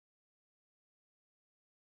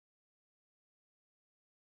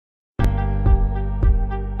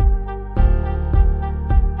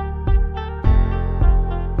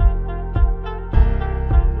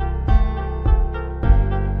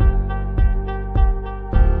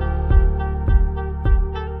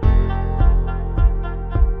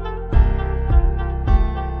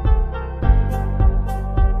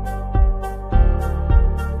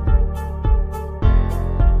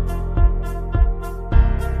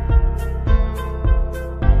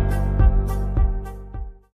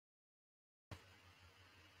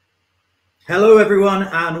Hello, everyone,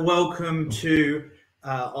 and welcome to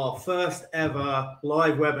our first ever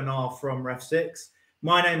live webinar from REFSIX.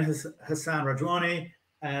 My name is Hassan Rajwani,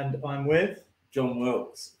 and I'm with John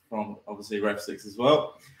Wilkes from obviously REFSIX as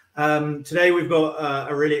well. Today we've got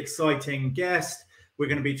a really exciting guest. We're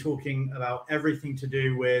going to be talking about everything to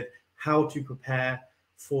do with how to prepare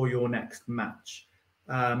for your next match.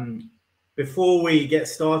 Before we get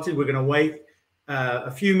started, we're going to wait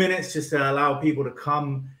a few minutes just to allow people to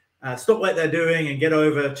come, stop what they're doing and get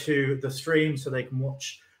over to the stream so they can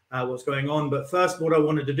watch what's going on. But first, what I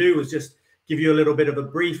wanted to do was just give you a little bit of a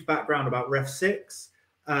brief background about REFSIX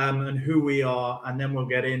and who we are, and then we'll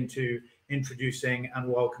get into introducing and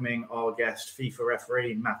welcoming our guest, FIFA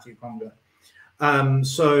referee, Matthew Conger.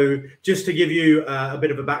 So just to give you a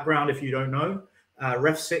bit of a background, if you don't know,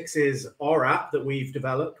 REFSIX is our app that we've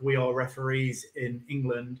developed. We are referees in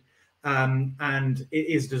England, and it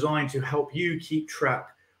is designed to help you keep track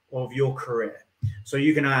of your career. So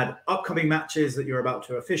you can add upcoming matches that you're about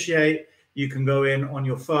to officiate. You can go in on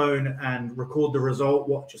your phone and record the result,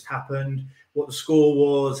 what just happened, what the score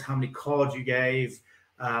was, how many cards you gave,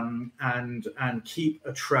 and keep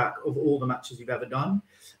a track of all the matches you've ever done.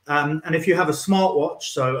 And if you have a smartwatch,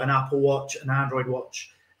 so an Apple Watch, an Android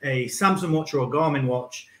Watch, a Samsung Watch, or a Garmin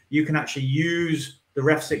Watch, you can actually use the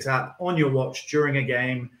REFSIX app on your watch during a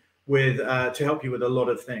game with to help you with a lot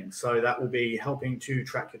of things. So that will be helping to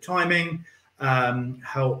track your timing,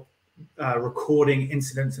 help recording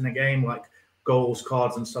incidents in a game like goals,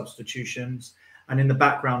 cards, and substitutions. And in the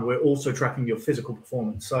background, we're also tracking your physical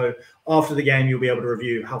performance. So after the game, you'll be able to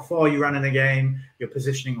review how far you ran in the game, your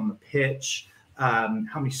positioning on the pitch, how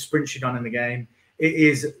many sprints you've done in the game. It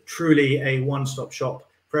is truly a one-stop shop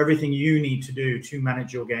for everything you need to do to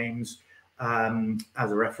manage your games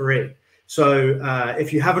as a referee. So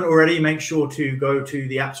if you haven't already, make sure to go to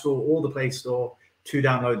the App Store or the Play Store to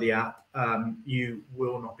download the app. You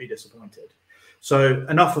will not be disappointed. So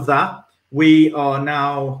enough of that. We are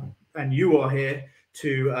now, and you are here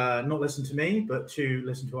to not listen to me, but to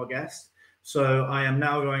listen to our guest. So I am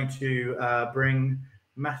now going to bring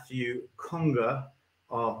Matthew Conger,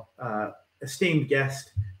 our esteemed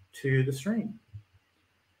guest, to the stream.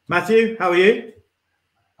 Matthew, how are you?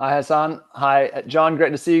 Hi, Hassan. Hi, John.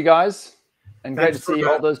 Great to see you guys. And great to see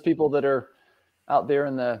all those people that are out there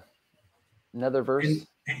in the netherverse.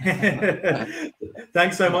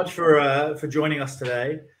 Thanks so much for joining us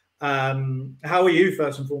today. How are you,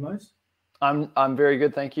 first and foremost? I'm very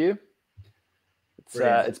good, thank you.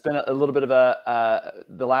 It's been a little bit of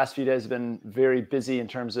the last few days have been very busy in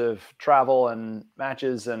terms of travel and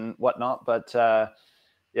matches and whatnot, but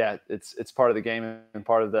yeah, it's part of the game and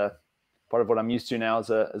part of what I'm used to now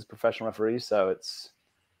as a professional referee. So it's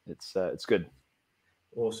good.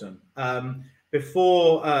 Awesome.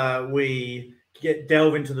 Before we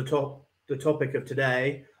delve into the topic of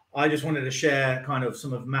today, I just wanted to share kind of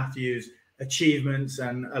some of Matthew's achievements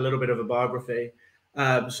and a little bit of a biography.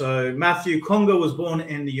 So Matthew Conger was born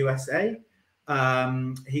in the USA.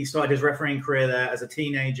 He started his refereeing career there as a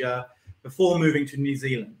teenager before moving to New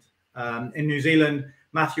Zealand. In New Zealand,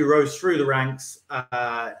 Matthew rose through the ranks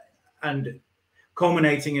and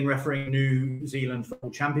culminating in refereeing New Zealand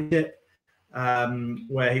Football Championship,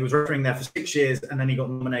 where he was refereeing there for 6 years, and then he got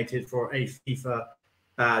nominated for a FIFA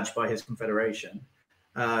badge by his confederation.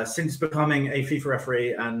 Since becoming a FIFA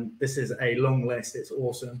referee, and this is a long list, it's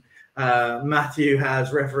awesome, Matthew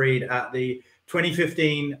has refereed at the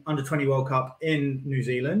 2015 Under-20 World Cup in New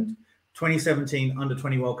Zealand, 2017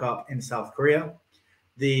 Under-20 World Cup in South Korea,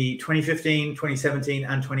 the 2015, 2017,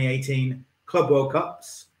 and 2018 Club World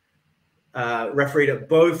Cups, refereed at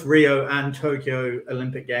both Rio and Tokyo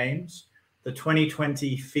Olympic Games, the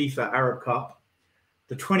 2020 FIFA Arab Cup,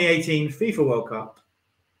 the 2018 FIFA World Cup.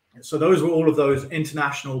 So those were all of those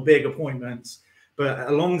international big appointments. But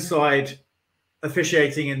alongside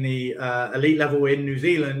officiating in the elite level in New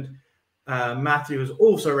Zealand, Matthew has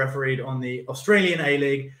also refereed on the Australian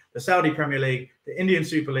A-League, the Saudi Premier League, the Indian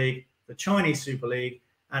Super League, the Chinese Super League,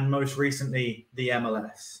 and most recently the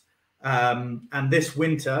MLS. And this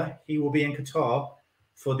winter, he will be in Qatar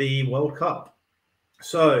for the World Cup.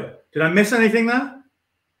 So, did I miss anything there?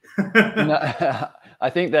 No, I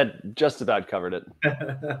think that just about covered it.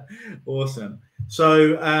 Awesome.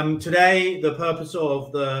 So today, the purpose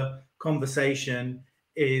of the conversation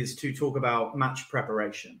is to talk about match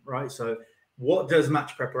preparation, right? So what does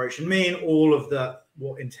match preparation mean? All of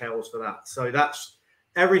what entails for that. So that's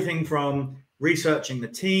everything from researching the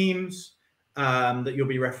teams that you'll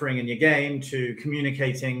be refereeing in your game, to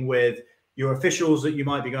communicating with your officials that you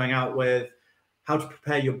might be going out with, how to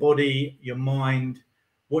prepare your body, your mind,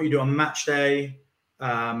 what you do on match day,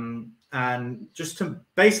 and just to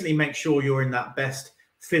basically make sure you're in that best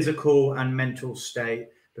physical and mental state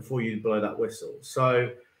before you blow that whistle.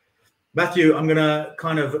 So Matthew, I'm going to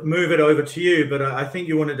kind of move it over to you, but I think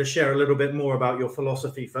you wanted to share a little bit more about your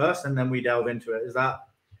philosophy first, and then we delve into it. Is that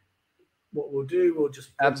what we'll do? We'll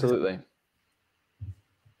just absolutely.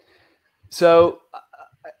 So,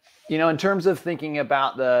 you know, in terms of thinking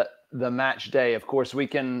about the match day, of course, we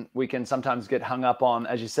can sometimes get hung up on,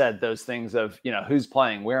 as you said, those things of, you know, who's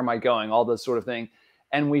playing, where am I going, all this sort of thing,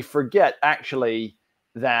 and we forget actually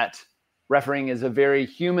that refereeing is a very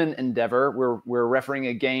human endeavor. We're refereeing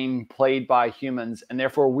a game played by humans, and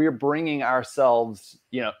therefore we're bringing ourselves,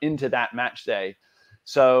 you know, into that match day.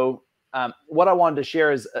 So what I wanted to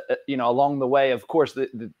share is, you know, along the way, of course,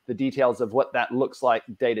 the details of what that looks like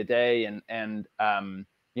day to day, and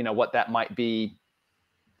you know, what that might be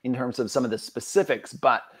in terms of some of the specifics.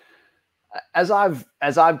 But as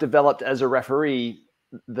I've developed as a referee,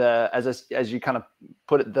 as you kind of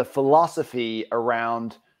put it, the philosophy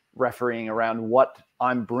around refereeing, around what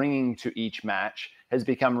I'm bringing to each match, has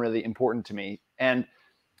become really important to me. And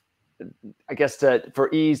I guess for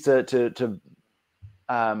ease to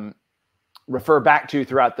refer back to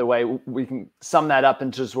throughout the way, we can sum that up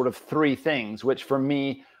into sort of three things, which for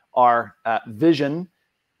me are vision,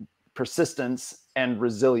 persistence, and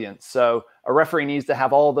resilience. So a referee needs to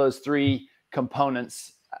have all those three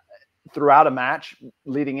components throughout a match,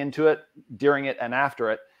 leading into it, during it, and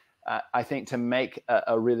after it, I think, to make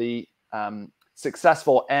a really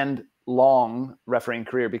successful and long refereeing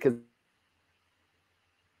career. Because,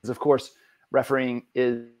 of course, refereeing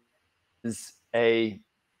is a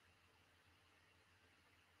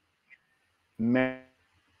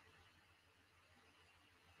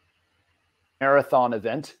marathon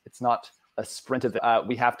event. It's not a sprint event.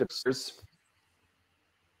 We have to.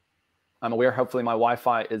 I'm aware, hopefully my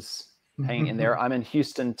Wi-Fi is hanging in there. I'm in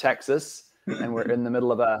Houston, Texas, and we're in the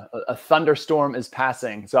middle of a thunderstorm is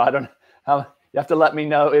passing. So I don't know. You have to let me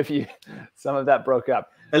know if some of that broke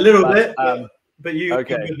up. A little bit, but you're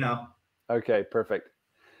okay. good now. Okay, perfect.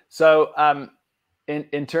 So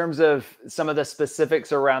in terms of some of the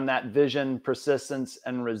specifics around that vision, persistence,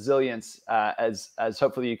 and resilience, as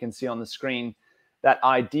hopefully you can see on the screen, that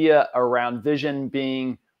idea around vision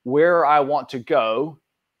being where I want to go,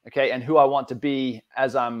 okay, and who I want to be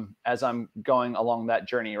as I'm going along that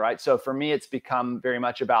journey, right? So for me, it's become very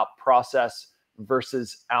much about process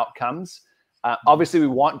versus outcomes. Obviously, we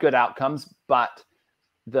want good outcomes, but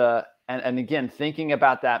and again, thinking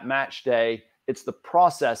about that match day, it's the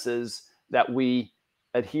processes that we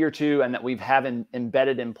adhere to and that we've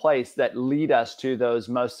embedded in place that lead us to those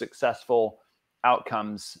most successful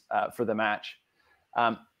outcomes for the match.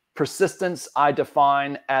 Persistence, I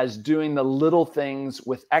define as doing the little things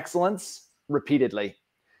with excellence repeatedly.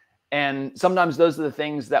 And sometimes those are the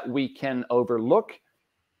things that we can overlook,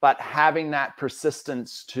 but having that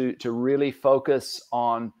persistence to really focus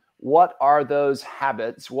on what are those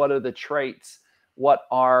habits, what are the traits, what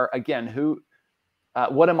are, again,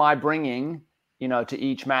 what am I bringing, you know, to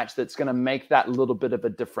each match that's going to make that little bit of a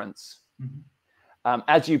difference. Mm-hmm.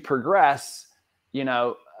 As you progress, you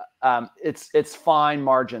know, it's fine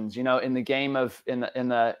margins, you know, in the game at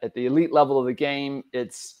the elite level of the game,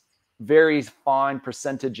 it's very fine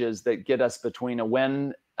percentages that get us between a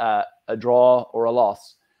win, a draw, or a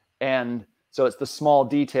loss. And so it's the small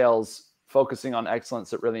details focusing on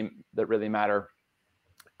excellence that really matter.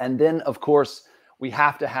 And then, of course, we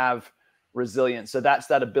have to have resilience. So that's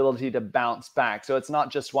that ability to bounce back. So it's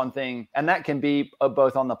not just one thing, and that can be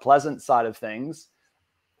both on the pleasant side of things.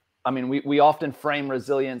 I mean, we often frame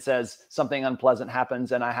resilience as something unpleasant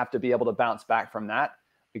happens and I have to be able to bounce back from that,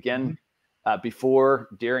 again, before,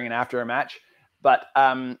 during, and after a match. But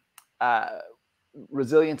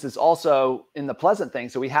resilience is also in the pleasant thing.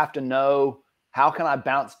 So we have to know, how can I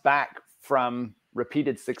bounce back from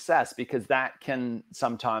repeated success? Because that can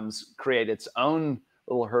sometimes create its own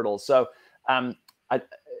little hurdles. So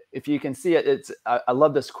if you can see it, I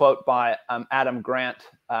love this quote by Adam Grant,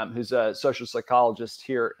 who's a social psychologist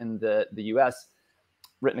here in the US,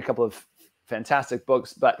 written a couple of fantastic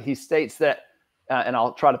books, but he states that, and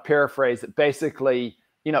I'll try to paraphrase it, basically,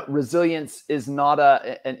 you know, resilience is not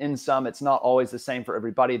an in sum, it's not always the same for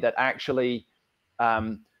everybody, that actually,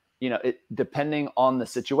 you know, depending on the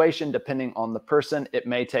situation, depending on the person, it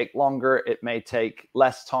may take longer, it may take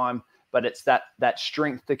less time, but it's that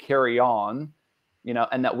strength to carry on, you know,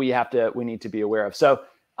 and that we need to be aware of. So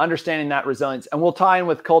understanding that resilience, and we'll tie in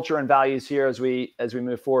with culture and values here as we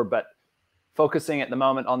move forward, but focusing at the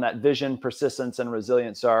moment on that vision, persistence, and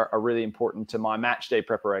resilience are really important to my match day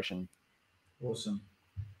preparation. Awesome.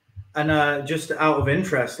 And just out of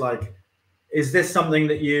interest, like, is this something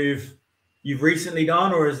that you've you've recently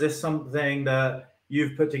done, or is this something that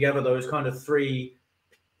you've put together, those kind of three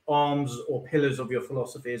arms or pillars of your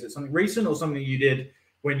philosophy? Is it something recent or something you did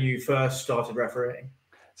when you first started refereeing?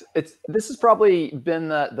 This has probably been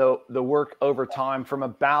the work over time from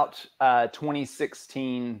about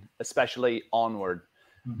 2016, especially onward,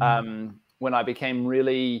 when I became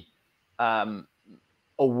really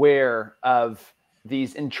aware of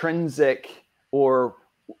these intrinsic, or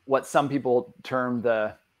what some people term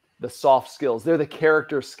the soft skills. They're the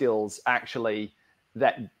character skills, actually,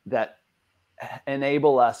 that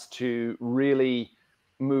enable us to really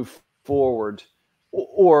move forward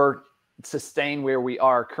or sustain where we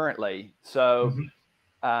are currently. So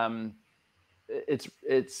it's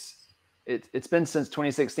been since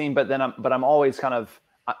 2016, but I'm always kind of,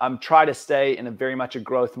 I'm trying to stay in a very much a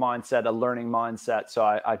growth mindset, a learning mindset. So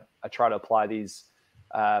I try to apply these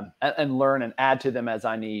and learn and add to them as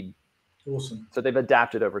I need. Awesome. So they've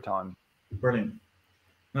adapted over time. Brilliant.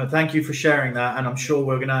 No, thank you for sharing that, and I'm sure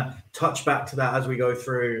we're going to touch back to that as we go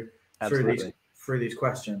through these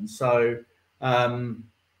questions. So,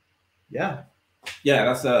 yeah,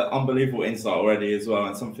 that's an unbelievable insight already as well,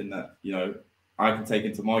 and something that I can take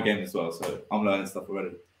into my game as well. So I'm learning stuff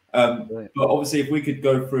already. But obviously, if we could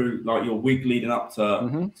go through like your week leading up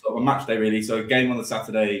to sort of a match day, really. So game on the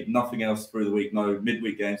Saturday, nothing else through the week, no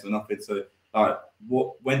midweek games or nothing. So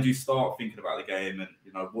when do you start thinking about the game, and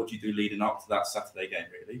what do you do leading up to that Saturday game,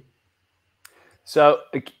 really? So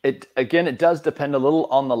it does depend a little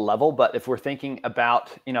on the level, but if we're thinking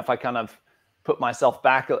about, if I kind of put myself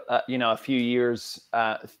back, a few years,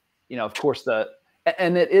 of course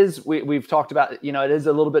and it is, we've talked about, it is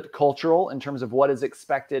a little bit cultural in terms of what is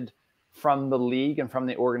expected from the league and from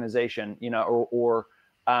the organization, or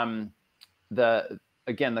the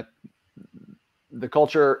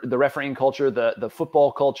culture, the refereeing culture, the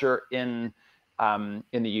football culture in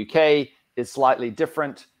the UK is slightly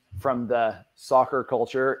different from the soccer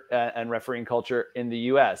culture and refereeing culture in the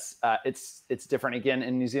US. It's different again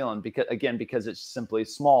in New Zealand because it's simply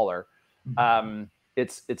smaller.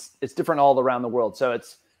 It's different all around the world.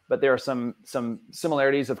 But there are some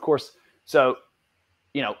similarities, of course. So,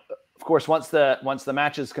 of course, once the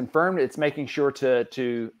match is confirmed, it's making sure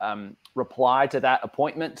to reply to that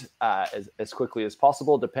appointment as quickly as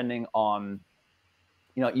possible, depending on,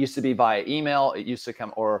 it used to be via email. It used to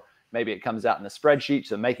come, or maybe it comes out in the spreadsheet.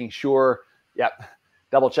 So making sure,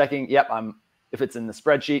 double checking. If it's in the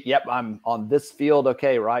spreadsheet, I'm on this field.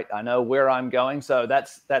 Okay, right. I know where I'm going. So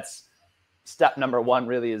that's step number one,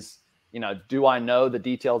 really, is, do I know the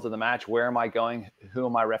details of the match? Where am I going? Who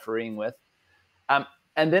am I refereeing with?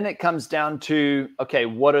 And then it comes down to, okay,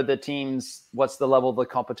 what are the teams? What's the level of the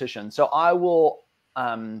competition? So I will,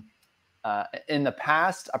 in the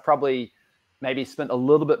past, I probably maybe spent a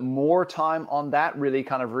little bit more time on that, really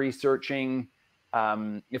kind of researching.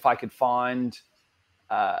 If I could find,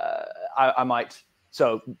 I might.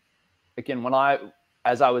 So again,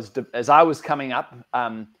 as I was coming up,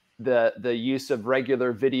 the use of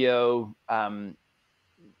regular video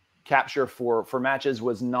capture for matches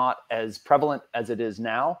was not as prevalent as it is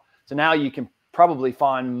now. So now you can probably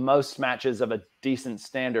find most matches of a decent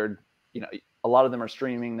standard. A lot of them are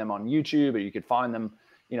streaming them on YouTube, or you could find them,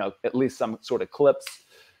 at least some sort of clips.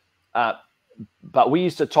 But we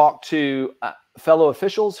used to talk to fellow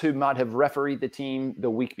officials who might have refereed the team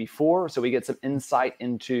the week before, so we get some insight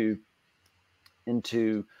into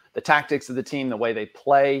the tactics of the team, the way they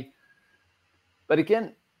play. But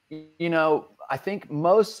again, I think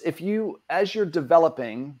as you're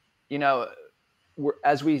developing,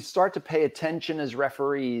 as we start to pay attention as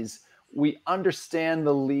referees, we understand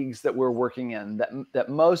the leagues that we're working in, that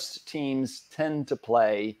most teams tend to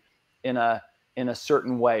play in a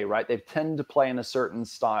certain way, right? They tend to play in a certain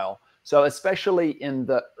style. So especially in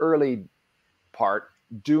the early part,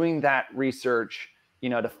 doing that research,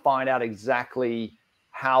 to find out exactly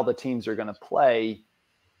how the teams are going to play,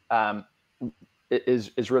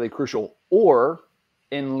 is really crucial. Or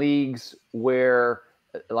in leagues where,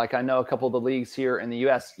 like I know a couple of the leagues here in the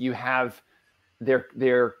US,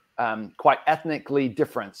 they're quite ethnically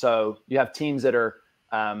different. So you have teams that are,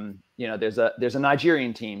 there's a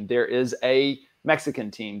Nigerian team, there is a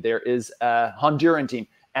Mexican team, there is a Honduran team,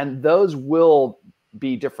 and those will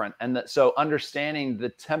be different. And so understanding the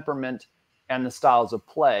temperament and the styles of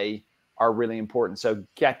play are really important. So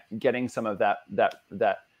getting some of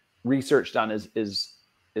that research done is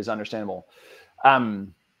understandable. For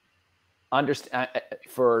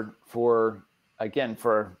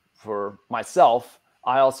myself,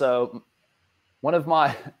 I also, one of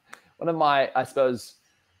my, I suppose,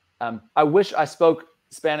 I wish I spoke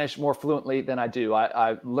Spanish more fluently than I do.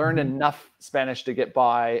 I learned enough Spanish to get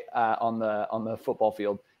by on the football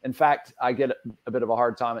field. In fact, I get a bit of a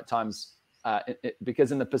hard time at times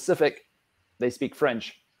because in the Pacific, they speak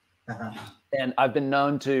French. And I've been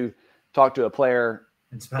known to talk to a player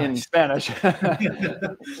in Spanish, but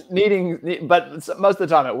most of the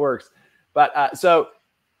time it works. But so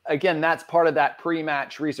again, that's part of that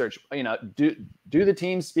pre-match research. You know, do the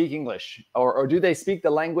teams speak English, or do they speak the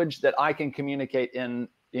language that I can communicate in,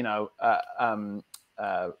 you know,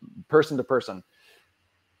 person to person?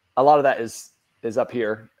 A lot of that is up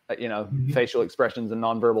here, you know, facial expressions and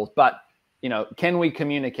nonverbals. But you know, can we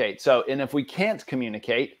communicate? So, and if we can't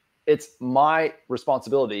communicate, it's my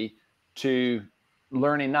responsibility to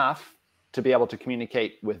learn enough to be able to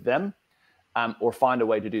communicate with them, or find a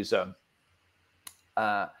way to do so.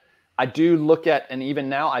 I do look at, and even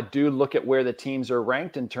now I do look at where the teams are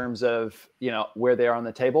ranked in terms of, you know, where they are on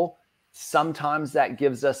the table. Sometimes that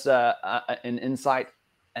gives us an insight,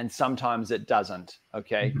 and sometimes it doesn't.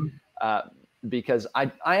 Okay. Because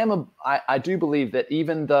I do believe that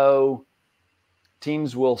even though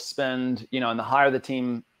teams will spend, you know, and the higher the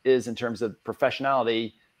team is in terms of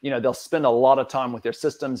professionality, you know, they'll spend a lot of time with their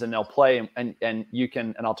systems and they'll play, and you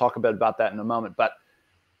can, and I'll talk a bit about that in a moment, but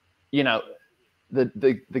you know,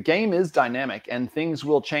 the game is dynamic and things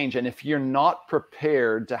will change. And if you're not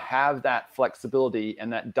prepared to have that flexibility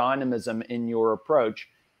and that dynamism in your approach,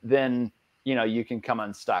 then, you know, you can come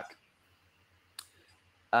unstuck.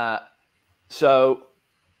 So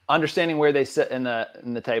understanding where they sit in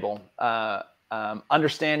the table,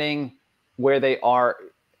 understanding where they are,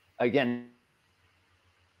 again,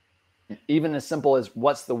 even as simple as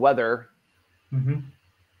what's the weather.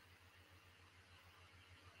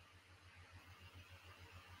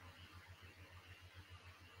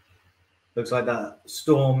 Looks like that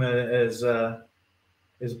storm is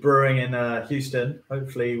brewing in Houston.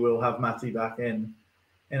 Hopefully, we'll have Matty back in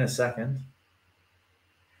a second.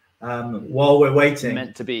 While we're waiting,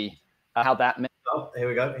 meant to be how that meant. Oh, here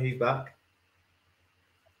we go. He's back.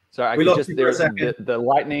 Sorry, I could just there. The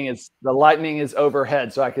lightning is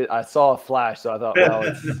overhead, so I saw a flash. So I thought, well,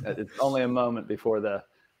 it's only a moment before the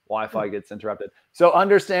Wi-Fi gets interrupted. So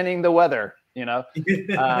understanding the weather, you know,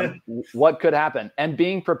 what could happen, and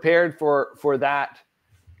being prepared for that.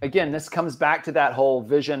 Again, this comes back to that whole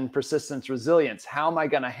vision, persistence, resilience. How am I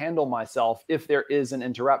going to handle myself if there is an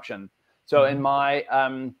interruption? So in my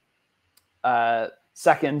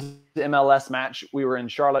second MLS match, we were in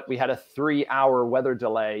Charlotte. We had a 3-hour weather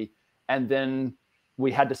delay, and then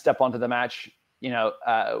we had to step onto the match. You know,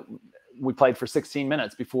 we played for 16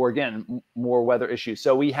 minutes before, again, more weather issues.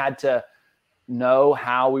 So we had to know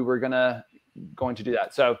how we were going to do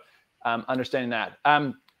that. So understanding that.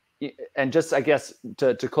 And just, I guess,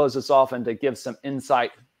 to close this off and to give some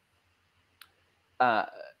insight,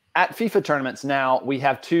 at FIFA tournaments now, we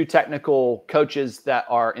have 2 technical coaches that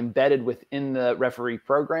are embedded within the referee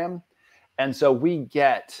program. And so we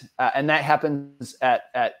get, and that happens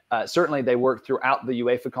at certainly they work throughout the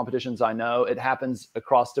UEFA competitions. I know it happens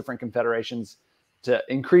across different confederations to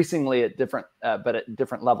increasingly at different, but at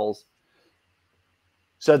different levels.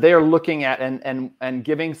 So they're looking at and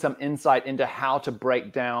giving some insight into how to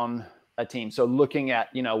break down a team. So looking at,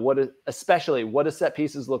 you know, especially what do set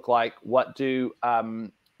pieces look like? What do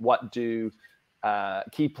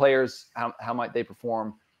key players, how might they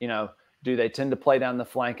perform? You know, do they tend to play down the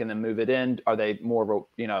flank and then move it in? Are they more of a,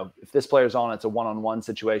 you know, if this player's on, it's a one-on-one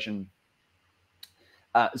situation.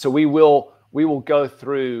 So we will go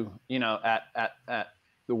through, you know, at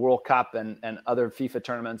the World Cup and other FIFA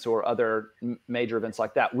tournaments or other major events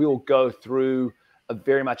like that, we will go through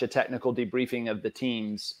very much a technical debriefing of the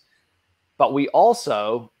teams, but we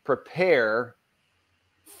also prepare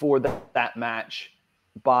for that match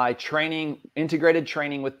by integrated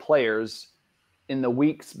training with players in the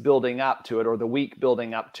weeks building up to it, or the week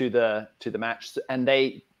building up to the match, and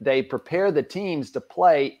they prepare the teams to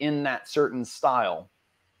play in that certain style.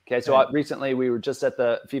 Okay, so recently we were just at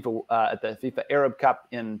the FIFA Arab Cup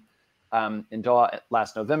in Doha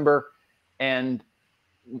last November, and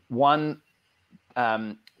one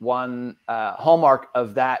hallmark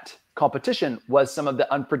of that competition was some of the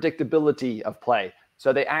unpredictability of play.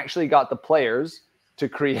 So they actually got the players to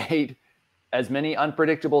create as many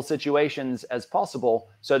unpredictable situations as possible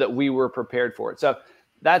so that we were prepared for it. So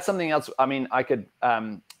that's something else. I mean,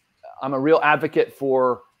 I'm a real advocate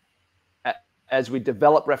for, as we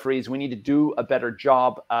develop referees, we need to do a better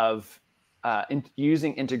job of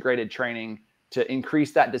using integrated training to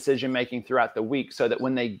increase that decision-making throughout the week, so that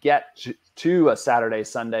when they get to a Saturday,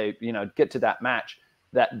 Sunday, you know, get to that match,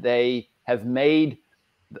 that they have made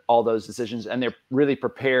all those decisions and they're really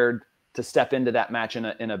prepared step into that match in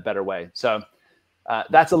a better way. So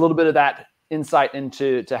that's a little bit of that insight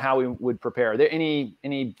into how we would prepare. Are there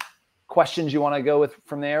any questions you want to go with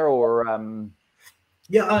from there, or?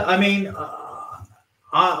 Yeah, I mean,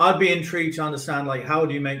 I'd be intrigued to understand, like, how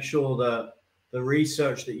do you make sure that the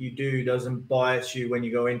research that you do doesn't bias you when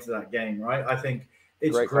you go into that game, right? I think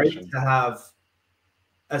it's great to have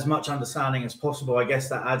as much understanding as possible. I guess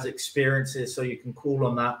that adds experiences so you can call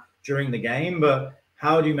on that during the game, but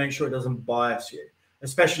how do you make sure it doesn't bias you?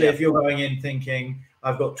 Especially if you're going in thinking,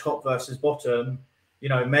 I've got top versus bottom, you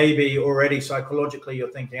know, maybe already psychologically you're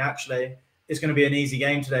thinking, actually, it's going to be an easy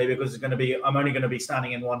game today because I'm only going to be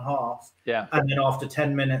standing in one half. Yeah. And then after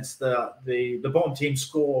 10 minutes, the bottom team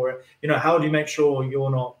score. You know, how do you make sure you're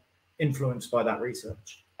not influenced by that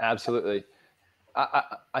research? Absolutely.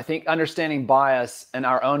 I think understanding bias and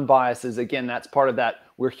our own biases, again, that's part of that.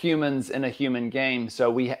 We're humans in a human game.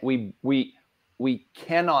 So we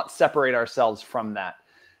cannot separate ourselves from that.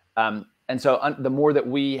 And so the more that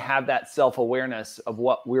we have that self-awareness of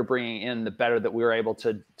what we're bringing in, the better that we're able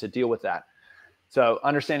to deal with that. So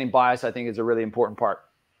understanding bias, I think, is a really important part.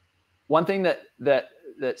 One thing that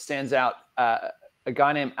stands out, a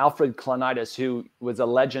guy named Alfred Klonitis, who was a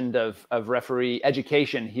legend of referee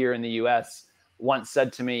education here in the U.S., once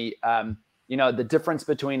said to me, you know, the difference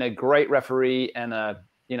between a great referee and a,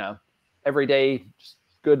 you know, everyday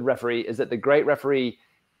good referee is that the great referee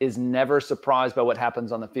is never surprised by what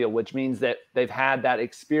happens on the field, which means that they've had that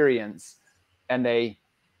experience and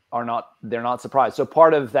they're not surprised. So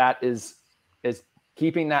part of that is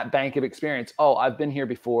keeping that bank of experience. Oh, I've been here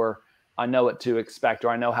before. I know what to expect, or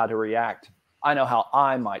I know how to react. I know how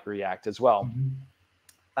I might react as well.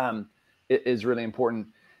 It is really important.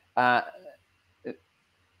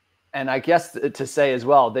 And I guess to say as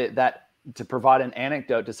well that to provide an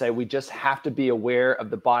anecdote to say we just have to be aware of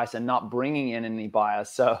the bias and not bringing in any bias.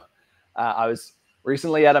 So I was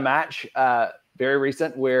recently at a match, very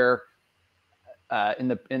recent, where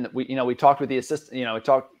we talked with the assistant, we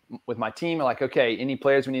talked with my team, like, okay, any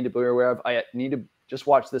players we need to be aware of? I need to just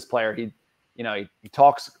watch this player. He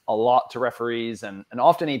talks a lot to referees, and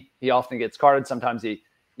often he often gets carded. Sometimes a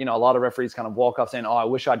lot of referees kind of walk off saying, oh, I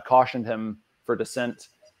wish I'd cautioned him for dissent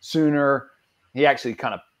sooner. He actually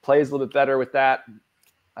kind of plays a little bit better with that.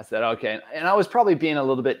 I said, okay. And I was probably being a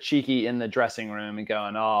little bit cheeky in the dressing room and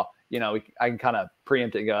going, oh, I can kind of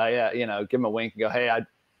preempt it and go, oh, yeah, give him a wink and go, hey, I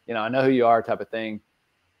know who you are, type of thing.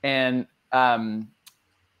 And I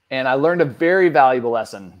learned a very valuable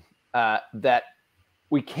lesson that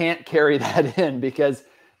we can't carry that in, because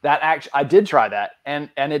I did try that and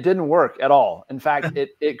it didn't work at all. In fact,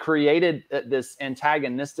 it created this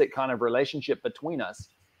antagonistic kind of relationship between us.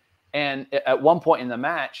 And at one point in the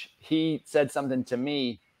match, he said something to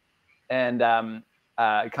me, and kind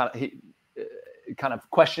of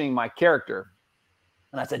questioning my character.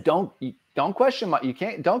 And I said, don't question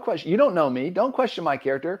you don't know me. Don't question my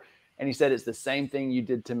character. And he said, it's the same thing you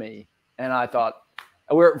did to me. And I thought,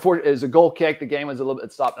 it was a goal kick. The game was a little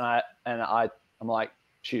bit stopped. And I'm like,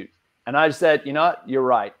 shoot. And I just said, you know what? You're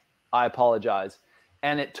right. I apologize.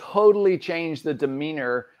 And it totally changed the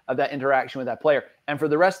demeanor of that interaction with that player. And for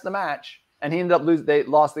the rest of the match, and he ended up losing, they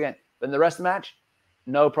lost the game. But in the rest of the match,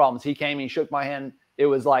 no problems. He came, he shook my hand. It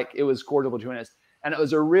was cordial between us. And it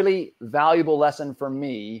was a really valuable lesson for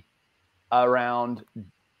me around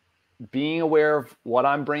being aware of what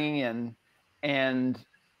I'm bringing in, and,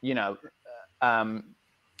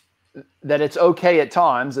 that it's okay at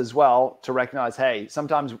times as well to recognize, hey,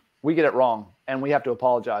 sometimes we get it wrong and we have to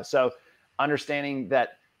apologize. So understanding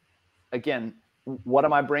that, again, what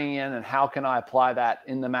am I bringing in and how can I apply that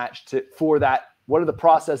in the match for that? What are the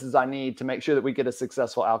processes I need to make sure that we get a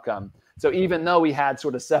successful outcome? So even though we had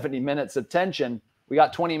sort of 70 minutes of tension, we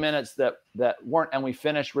got 20 minutes that weren't, and we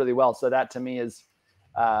finished really well. So that to me is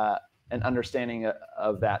an understanding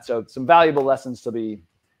of that. So some valuable lessons to be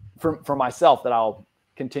for myself that I'll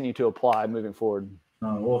continue to apply moving forward.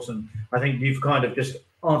 Oh, awesome. I think you've kind of just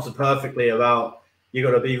answered perfectly about, you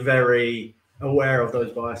got to be very aware of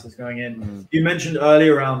those biases going in. Mm-hmm. You mentioned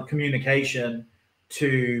earlier around communication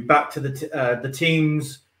back to the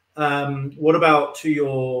teams. What about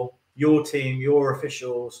to your team, your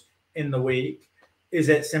officials in the week? Is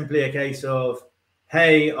it simply a case of,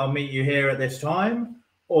 hey, I'll meet you here at this time?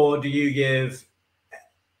 Or do you give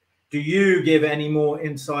any more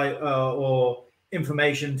insight or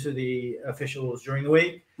information to the officials during the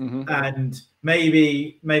week? Mm-hmm. And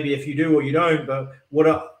maybe if you do or you don't, but what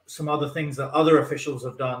are some other things that other officials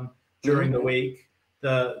have done during mm-hmm. the week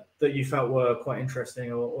that you felt were quite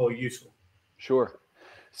interesting or useful? Sure.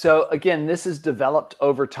 So again, this is developed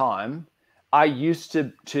over time. I used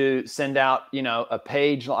to send out, you know, a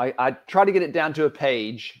page. I try to get it down to a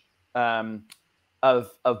page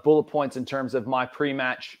of bullet points in terms of my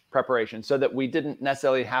pre-match preparation, so that we didn't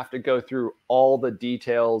necessarily have to go through all the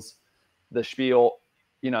details, the spiel,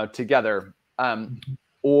 you know, together.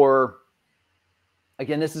 Or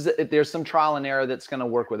again, there's some trial and error that's going to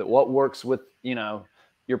work with it. What works with, you know,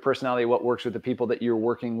 your personality, what works with the people that you're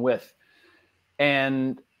working with.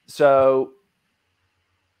 And so,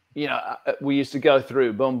 you know, we used to go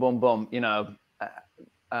through boom, boom, boom, you know,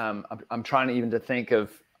 I'm trying to even to think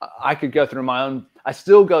of, I could go through my own, I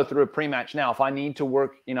still go through a pre-match now. If I need to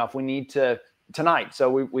work, you know, if we need to tonight. So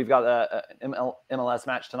we've got a MLS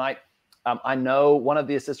match tonight. I know one of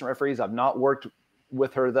the assistant referees. I've not worked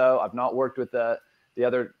with her though. I've not worked with the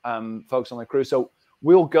other folks on the crew. So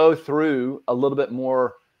we'll go through a little bit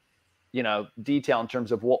more, you know, detail in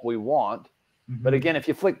terms of what we want. But again, if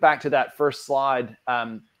you flick back to that first slide,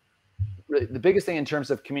 the biggest thing in terms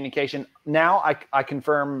of communication, now I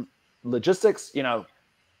confirm logistics, you know,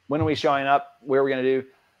 when are we showing up? Where are we going to do?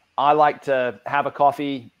 I like to have a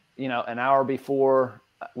coffee, you know, an hour before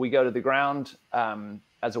we go to the ground,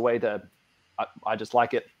 as a way to, I just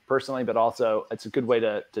like it personally, but also it's a good way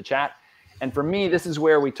to chat. And for me, this is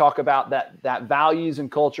where we talk about that values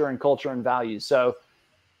and culture and values. So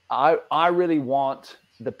I really want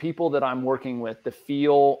the people that I'm working with to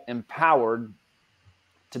feel empowered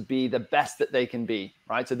to be the best that they can be,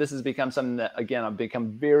 right? So this has become something that, again, I've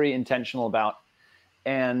become very intentional about.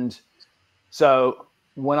 And so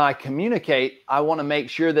when I communicate, I want to make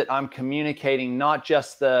sure that I'm communicating not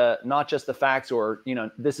just the facts, or, you know,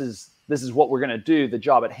 this is what we're going to do, the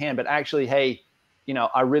job at hand, but actually, hey, you know,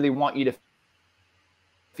 I really want you to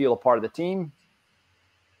feel a part of the team.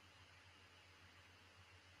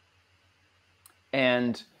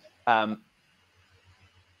 And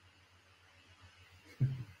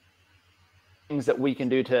things that we can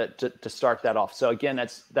do to start that off. So again,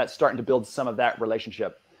 that's starting to build some of that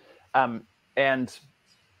relationship. And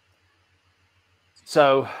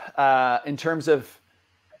so in terms of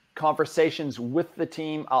conversations with the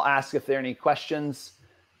team, I'll ask if there are any questions.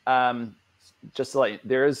 Just like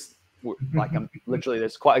there's literally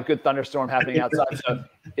there's quite a good thunderstorm happening outside. So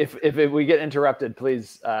if we get interrupted,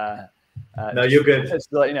 please. No, you're good.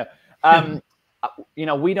 Just to let you know. You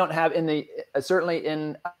know, we don't have certainly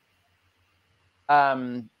in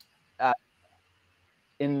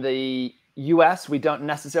the US, we don't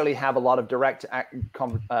necessarily have a lot of direct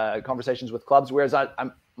conversations with clubs. Whereas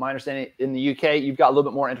my understanding in the UK, you've got a little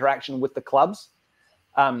bit more interaction with the clubs.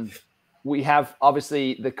 We have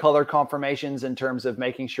obviously the color confirmations in terms of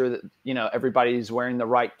making sure that, you know, everybody's wearing the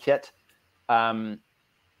right kit.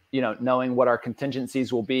 You know, knowing what our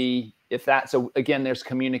contingencies will be, if that. So again, there's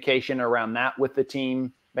communication around that with the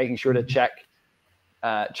team, making sure to check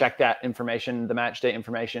that information, the match day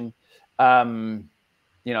information.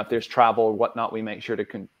 You know, if there's travel or whatnot, we make sure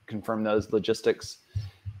to confirm those logistics.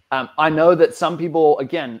 I know that some people,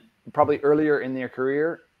 again, probably earlier in their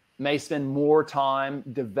career, may spend more time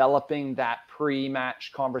developing that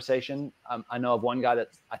pre-match conversation. I know of one guy that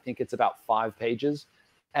I think it's about 5 pages,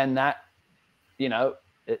 and that, you know,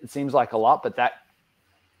 it seems like a lot, but that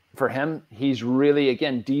for him, he's really,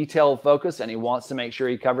 again, detail focused, and he wants to make sure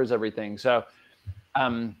he covers everything. So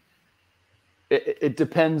it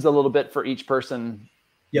depends a little bit for each person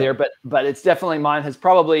there, but it's definitely, mine has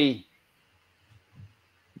probably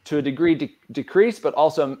to a degree decreased, but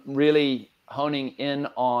also really honing in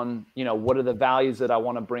on, you know, what are the values that I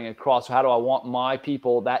want to bring across? How do I want my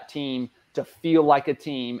people, that team, to feel like a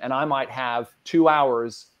team? And I might have 2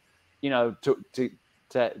 hours, you know, to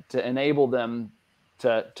enable them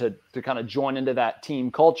to kind of join into that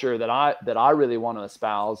team culture that I really want to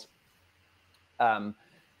espouse.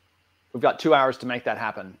 We've got 2 hours to make that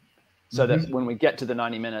happen, so that when we get to the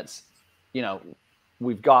 90 minutes, you know,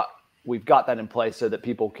 we've got that in place so that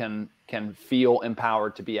people can feel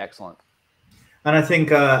empowered to be excellent. And I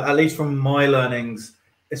think, at least from my learnings,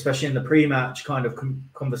 especially in the pre-match kind of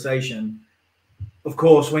conversation, of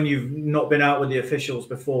course, when you've not been out with the officials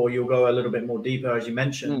before, you'll go a little bit more deeper, as you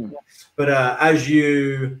mentioned. But as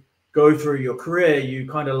you go through your career, you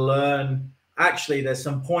kind of learn, actually, there's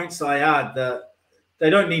some points I add that they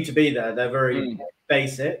don't need to be there. They're very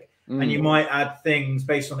basic. And you might add things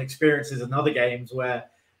based on experiences in other games where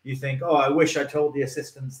you think, oh, I wish I told the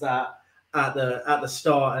assistants that at the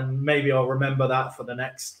start, and maybe I'll remember that for the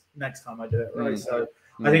next time I do it, right? So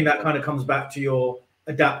I think that kind of comes back to your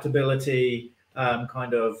adaptability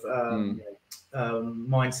kind of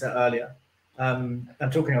mindset earlier. I'm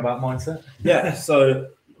talking about mindset. Yeah. So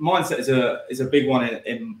mindset is a big one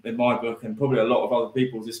in my book, and probably a lot of other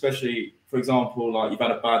people's, especially, for example, like you've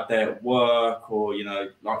had a bad day at work, or, you know,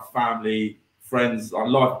 like family, friends, like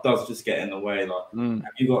life does just get in the way. Like,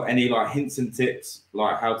 have you got any like hints and tips,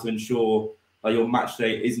 like how to ensure like your match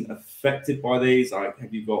day isn't affected by these? Like,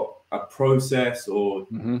 have you got a process, or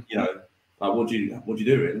you know, like what do you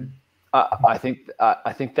do really? I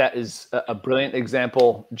think that is a brilliant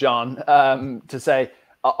example, John, to say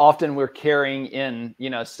often we're carrying in, you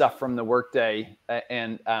know, stuff from the workday,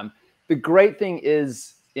 and the great thing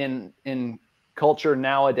is in culture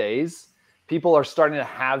nowadays, people are starting to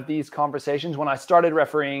have these conversations. When I started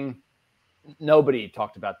refereeing, nobody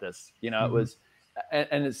talked about this. You know, it was,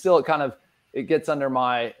 and it's still kind of, it gets under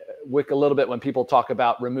my wick a little bit when people talk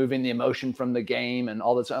about removing the emotion from the game and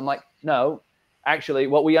all this. I'm like, no. Actually,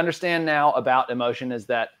 what we understand now about emotion is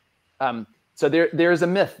that, so there's a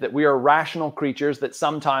myth that we are rational creatures that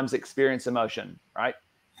sometimes experience emotion, right?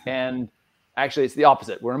 And actually, it's the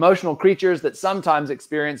opposite. We're emotional creatures that sometimes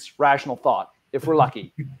experience rational thought, if we're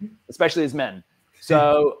lucky, especially as men.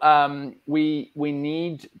 So we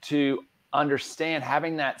need to understand,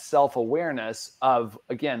 having that self-awareness of,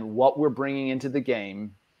 again, what we're bringing into the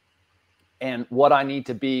game and what I need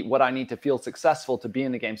to be, what I need to feel successful to be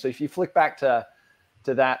in the game. So if you flick back to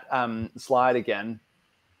that slide again,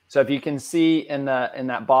 so if you can see in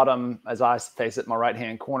that bottom, as I face it, my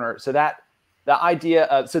right-hand corner, so that the idea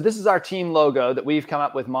of, so this is our team logo that we've come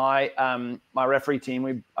up with, my referee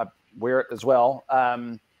team. I wear it as well,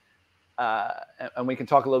 and we can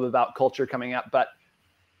talk a little bit about culture coming up, but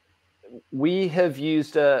we have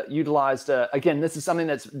utilized, again, this is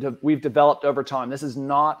something we've developed over time. This is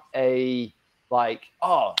not a like,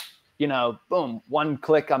 oh, you know, boom, one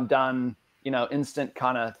click, I'm done, you know, instant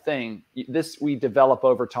kind of thing. This we develop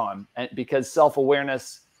over time, and because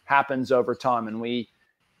self-awareness happens over time, and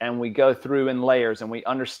we go through in layers, and we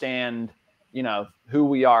understand, you know, who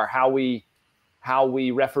we are, how we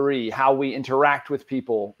referee, how we interact with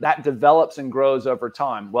people. That develops and grows over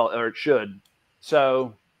time. Well, or it should.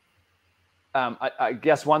 So I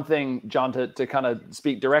guess one thing, John, to kind of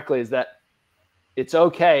speak directly, is that it's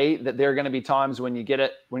okay that there are going to be times when you get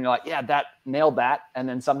it, when you're like, yeah, that nailed that. And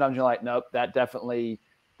then sometimes you're like, nope, that definitely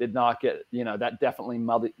did not get, you know, that definitely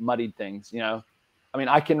muddied things, you know. I mean,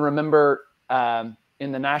 I can remember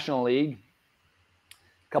in the National League,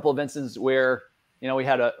 a couple of instances where, you know,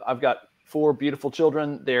 I've got 4 beautiful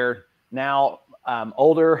children. They're now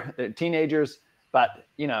older, they're teenagers, but,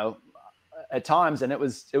 you know, at times, and it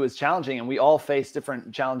was challenging, and we all face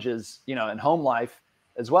different challenges, you know, in home life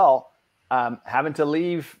as well. Having to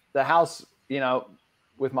leave the house, you know,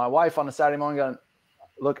 with my wife on a Saturday morning, going,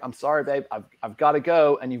 look, I'm sorry, babe, I've got to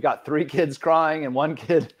go. And you've got 3 kids crying, and 1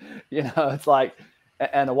 kid, you know, it's like,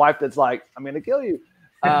 and a wife that's like, I'm going to kill you.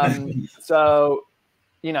 So,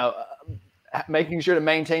 you know, making sure to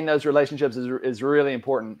maintain those relationships is really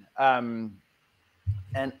important. And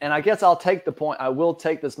I guess I'll take the point. I will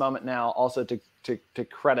take this moment now also to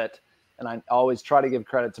credit, and I always try to give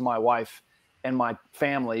credit to my wife and my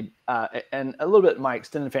family, and a little bit my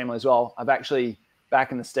extended family as well. I've actually,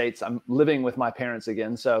 back in the States, I'm living with my parents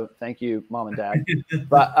again. So thank you, Mom and Dad.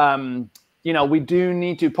 But, you know, we do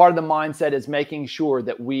need to, part of the mindset is making sure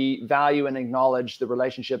that we value and acknowledge the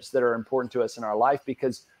relationships that are important to us in our life,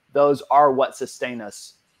 because those are what sustain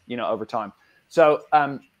us, you know, over time. So,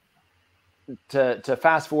 to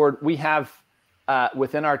fast forward, we have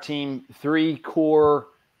within our team 3 core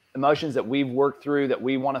emotions that we've worked through that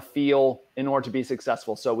we want to feel in order to be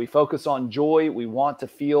successful. So we focus on joy. We want to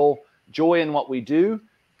feel joy in what we do,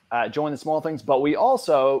 joy in the small things. But we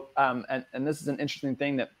also, and this is an interesting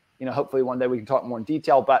thing that, you know, hopefully one day we can talk more in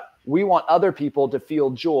detail, but we want other people to feel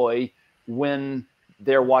joy when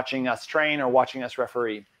they're watching us train or watching us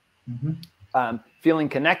referee. Feeling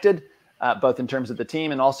connected, both in terms of the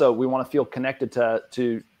team, and also we want to feel connected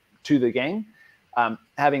to the game.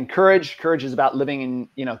 Having courage is about living in,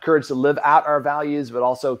 you know, courage to live out our values, but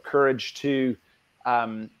also courage to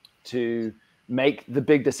make the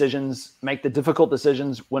big decisions, make the difficult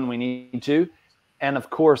decisions when we need to. And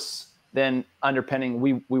of course, then underpinning,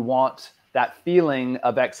 we want that feeling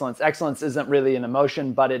of excellence. Excellence isn't really an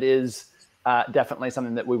emotion, but it is definitely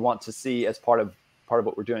something that we want to see as part of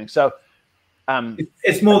what we're doing. So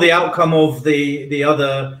it's more the outcome of the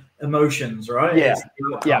other emotions, right?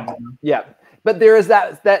 Yeah. But there is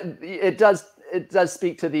that it does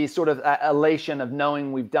speak to the sort of elation of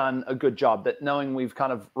knowing we've done a good job, that knowing we've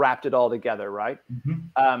kind of wrapped it all together, right?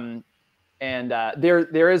 And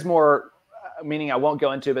there is more meaning I won't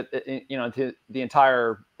go into, but you know, to the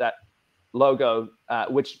entire that logo,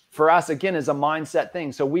 which for us again is a mindset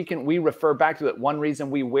thing. So we refer back to it. One reason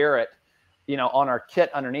we wear it on our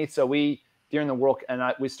kit underneath. So we, during the World, and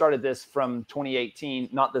we started this from 2018,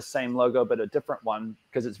 not the same logo, but a different one,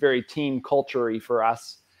 because it's very team culture-y for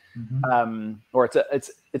us. Or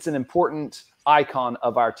it's an important icon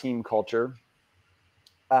of our team culture.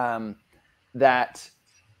 That,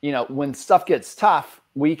 when stuff gets tough,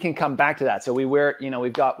 we can come back to that. So we wear,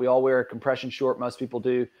 we all wear a compression short. Most people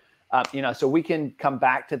do, so we can come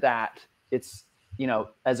back to that. It's,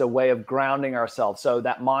 as a way of grounding ourselves. So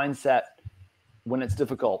that mindset when it's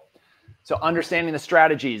difficult. So understanding the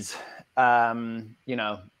strategies,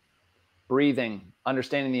 breathing,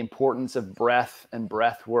 understanding the importance of breath and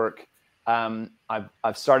breath work. I've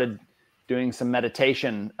started doing some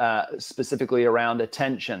meditation, specifically around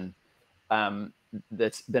attention.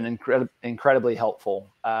 That's been incredibly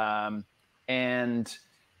helpful. And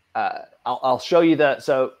I'll show you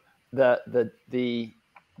the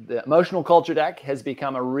emotional culture deck has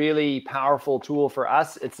become a really powerful tool for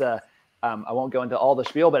us. It's I won't go into all the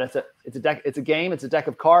spiel, but it's a deck. It's a game. It's a deck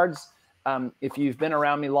of cards. If you've been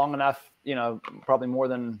around me long enough, probably more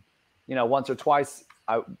than, once or twice,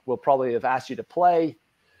 I will probably have asked you to play,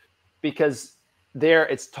 because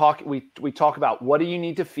we talk about what do you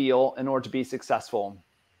need to feel in order to be successful.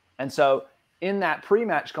 And so in that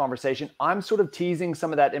pre-match conversation, I'm sort of teasing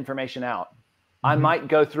some of that information out. I might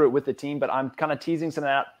go through it with the team, but I'm kind of teasing some of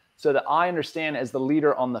that so that I understand as the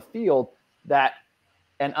leader on the field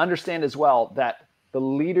and understand as well that the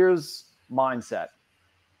leader's mindset,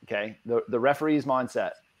 okay, the referee's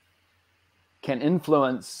mindset can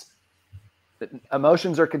influence.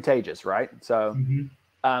 Emotions are contagious, right? So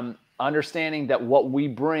understanding that what we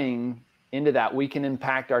bring into that, we can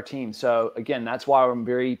impact our team. So again, that's why I'm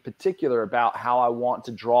very particular about how I want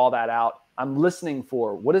to draw that out. I'm listening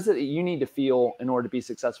for what is it that you need to feel in order to be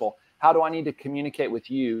successful? How do I need to communicate with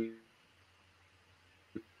you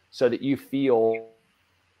so that you feel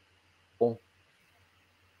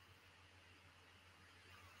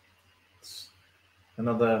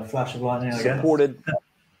another flash of lightning, I supported? Guess.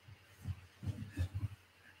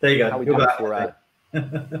 There you go. How we do it for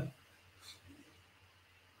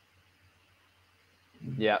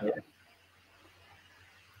yeah.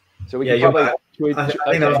 So we can probably should we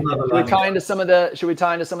tie into some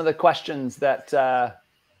of the questions that are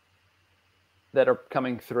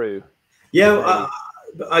coming through? Yeah,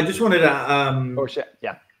 I just wanted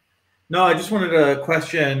to No, I just wanted to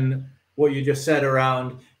question what you just said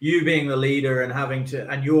around you being the leader and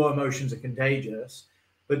and your emotions are contagious.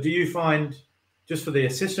 But do you find, just for the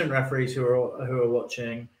assistant referees who are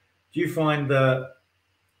watching, do you find that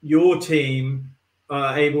your team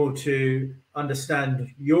are able to understand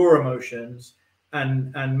your emotions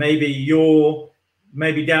and maybe you're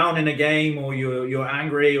down in a game or you're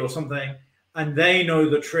angry or something, and they know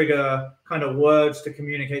the trigger kind of words to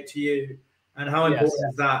communicate to you? And how important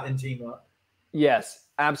is that in teamwork? Yes,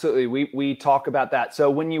 absolutely. We talk about that. So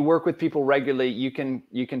when you work with people regularly, you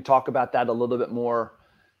can talk about that a little bit more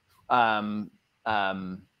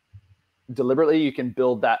deliberately. You can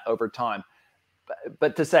build that over time.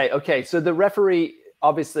 But to say, okay, so the referee,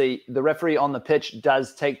 obviously the referee on the pitch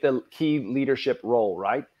does take the key leadership role,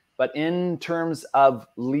 right? But in terms of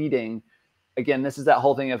leading, again, this is that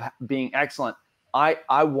whole thing of being excellent.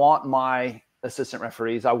 I want my assistant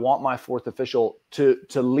referees, I want my fourth official to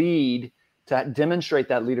lead, to demonstrate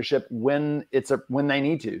that leadership when they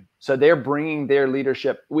need to. So they're bringing their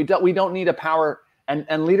leadership. We don't need a power,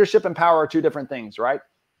 and leadership and power are two different things, right?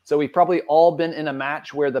 So we've probably all been in a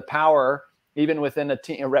match where the power, even within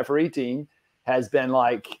a referee team, has been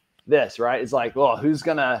like this, right? It's like, well, who's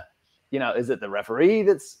gonna, is it the referee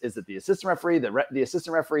is it the assistant referee? The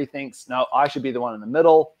assistant referee thinks, no, I should be the one in the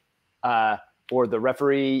middle, or the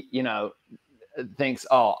referee, thinks,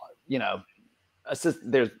 oh,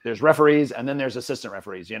 there's referees and then there's assistant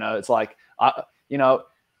referees. It's like, I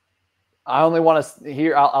only want to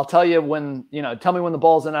hear. I'll tell you when, tell me when the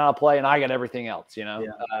ball's in and out of play, and I got everything else.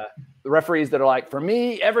 The referees that are like, for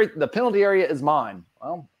me, the penalty area is mine.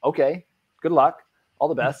 Well, okay, good luck, all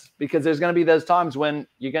the best, because there's going to be those times when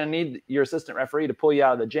you're going to need your assistant referee to pull you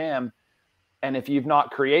out of the jam, and if you've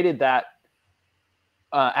not created that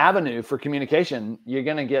avenue for communication, you're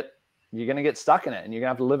going to get stuck in it, and you're going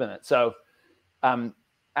to have to live in it. So,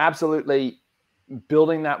 absolutely.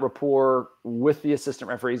 Building that rapport with the assistant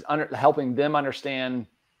referees, helping them understand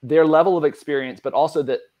their level of experience, but also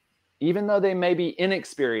that even though they may be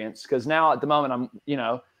inexperienced, because now at the moment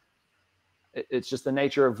it's just the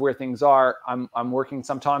nature of where things are. I'm working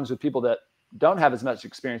sometimes with people that don't have as much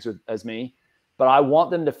experience as me, but I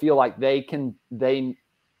want them to feel like they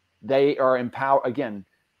are empowered, again,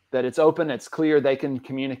 that it's open, it's clear, they can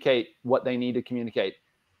communicate what they need to communicate.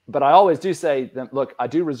 but I always do say that, look, I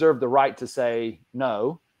do reserve the right to say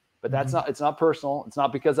no, but that's not, it's not personal. It's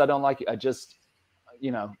not because I don't like you. I just,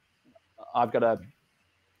 you know, I've got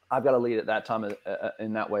to lead at that time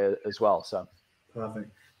in that way as well. So.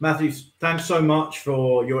 Perfect. Matthew, thanks so much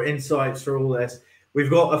for your insights for all this. We've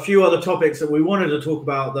got a few other topics that we wanted to talk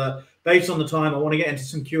about that, based on the time, I want to get into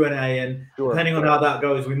some Q&A, and depending on how that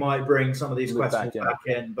goes, we might bring some of these questions back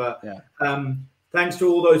in. But thanks to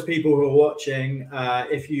all those people who are watching.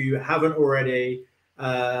 If you haven't already,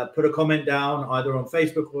 put a comment down either on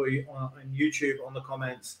Facebook or on YouTube on the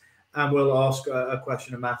comments, and we'll ask a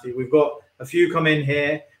question of Matthew. We've got a few come in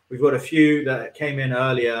here. We've got a few that came in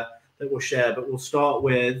earlier that we'll share, but we'll start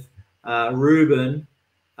with Ruben,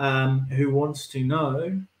 who wants to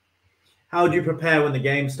know, how do you prepare when the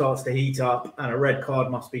game starts to heat up and a red card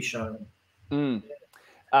must be shown?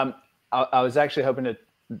 I was actually hoping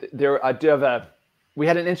to, I do have we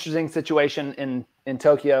had an interesting situation in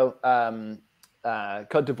Tokyo,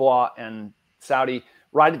 Cote d'Ivoire and Saudi,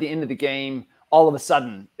 right at the end of the game. All of a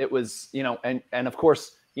sudden it was, you know, and of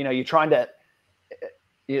course, you know, you're trying to,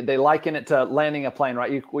 they liken it to landing a plane, right?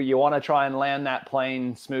 You want to try and land that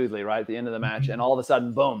plane smoothly, right, at the end of the match, and all of a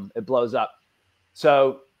sudden, boom, it blows up.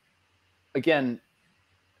 So again,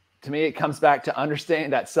 to me, it comes back to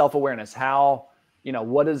understanding that self-awareness. How, you know,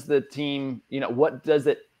 what does the team, you know, what does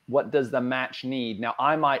the match need? Now,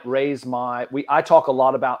 I might raise I talk a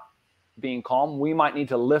lot about being calm. We might need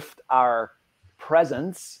to lift our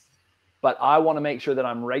presence, but I want to make sure that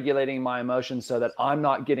I'm regulating my emotions so that I'm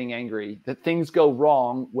not getting angry, that things go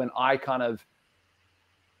wrong when I kind of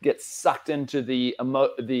get sucked into the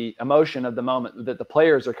emotion of the moment, that the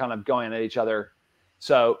players are kind of going at each other.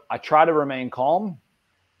 So I try to remain calm.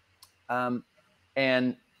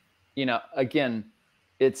 And, you know, again,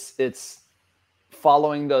 it's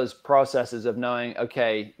following those processes of knowing,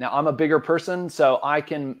 okay, now I'm a bigger person, so I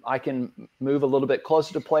can move a little bit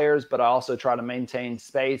closer to players, but I also try to maintain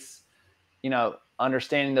space. You know,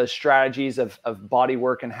 understanding those strategies of body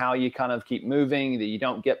work and how you kind of keep moving, that you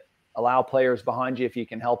don't allow players behind you if you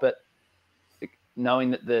can help it. Knowing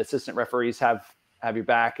that the assistant referees have your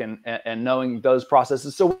back, and knowing those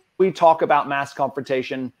processes. So we talk about mass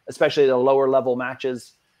confrontation, especially the lower level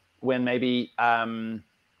matches, when maybe,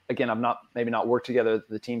 again, I've maybe not worked together with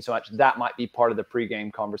the team so much. That might be part of the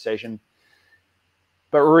pregame conversation.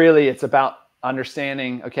 But really, it's about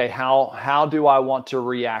understanding, okay, how do I want to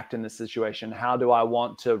react in this situation? How do I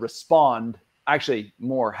want to respond? Actually,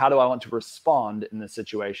 how do I want to respond in this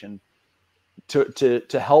situation to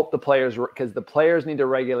help the players, because the players need to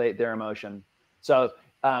regulate their emotion. So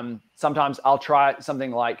sometimes I'll try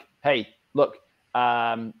something like, hey, look,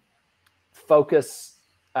 focus,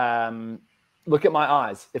 look at my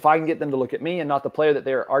eyes. If I can get them to look at me and not the player that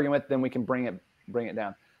they're arguing with, then we can bring it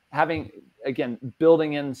down. Having, again,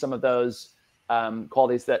 building in some of those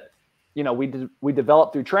qualities that, you know, we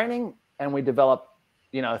develop through training, and we develop,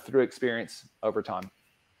 you know, through experience over time.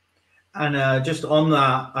 And just on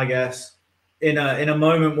that, I guess, in a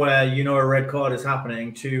moment where, you know, a red card is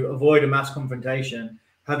happening, to avoid a mass confrontation,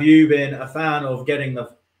 have you been a fan of getting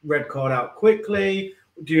the red card out quickly?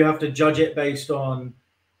 Do you have to judge it based on,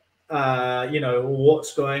 you know,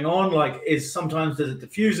 what's going on? Like, sometimes does it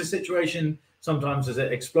diffuse the situation? Sometimes does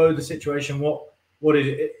it explode the situation? What is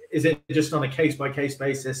it? Is it just on a case-by-case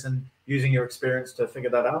basis and using your experience to figure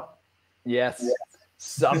that out? Yes.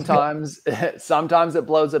 Sometimes it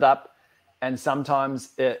blows it up, and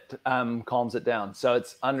sometimes it calms it down. So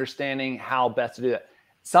it's understanding how best to do that.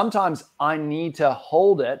 Sometimes I need to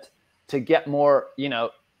hold it to get more, you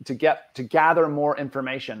know, to gather more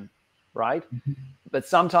information, right? But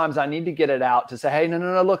sometimes I need to get it out to say, hey,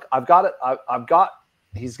 no, look, I've got it.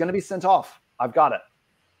 He's going to be sent off. I've got it.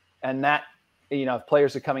 And that, you know, if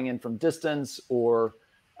players are coming in from distance, or,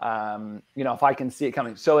 you know, if I can see it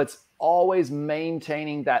coming. So it's always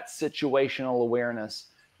maintaining that situational awareness,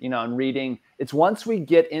 you know, and reading. It's once we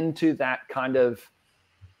get into that kind of,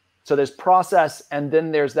 so there's process, and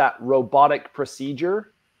then there's that robotic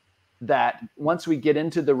procedure, that once we get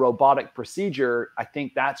into the robotic procedure, I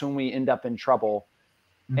think that's when we end up in trouble.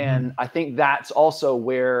 And I think that's also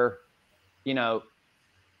where, you know,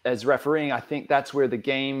 as refereeing, I think that's where the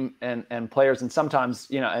game and players, and sometimes,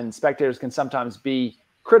 you know, and spectators can sometimes be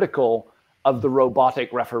critical of the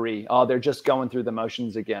robotic referee. Oh, they're just going through the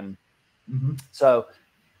motions again. So,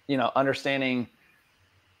 you know, understanding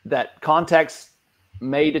that context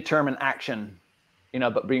may determine action, you know,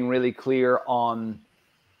 but being really clear on,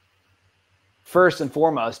 first and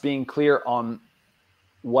foremost, being clear on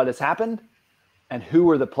what has happened and who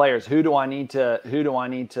are the players. Who do I need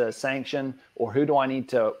to sanction, or who do I need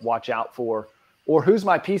to watch out for or who's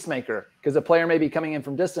my peacemaker? Because a player may be coming in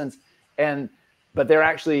from distance, but they're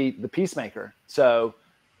actually the peacemaker. So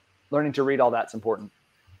learning to read all that's important.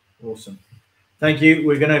 Awesome. Thank you.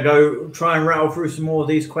 We're going to go try and rattle through some more of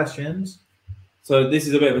these questions. So this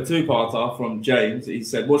is a bit of a two-parter from James. He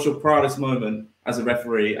said, what's your proudest moment as a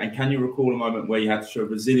referee? And can you recall a moment where you had to show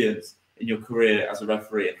resilience in your career as a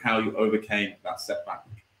referee and how you overcame that setback?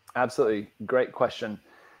 Absolutely. Great question.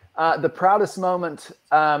 The proudest moment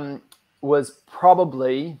was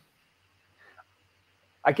probably,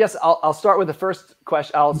 I guess I'll start with the first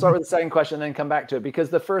question. I'll start with the second question and then come back to it, because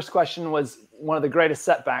the first question was one of the greatest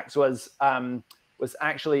setbacks was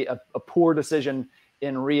actually a poor decision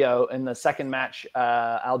in Rio in the second match,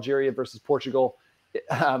 Algeria versus Portugal.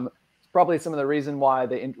 Probably some of the reason why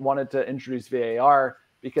they wanted to introduce VAR,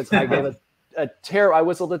 because I gave I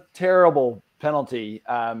whistled a terrible penalty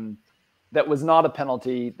that was not a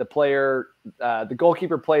penalty. The player, the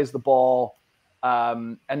goalkeeper plays the ball,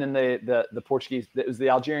 and then the Portuguese, it was the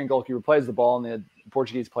Algerian goalkeeper plays the ball, and the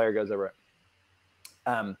Portuguese player goes over it.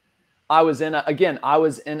 I was in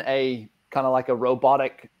a kind of like a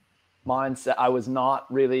robotic mindset. I was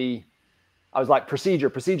like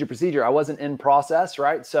procedure. I wasn't in process,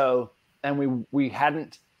 right? So, and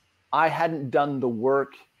I hadn't done the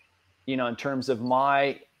work, in terms of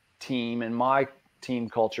my team and my team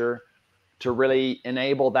culture to really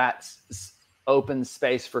enable that open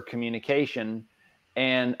space for communication.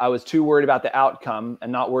 And I was too worried about the outcome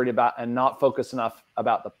and not focused enough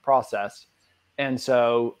about the process. And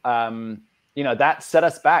so, that set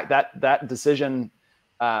us back. That decision,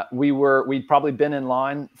 we'd probably been in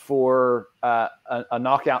line for a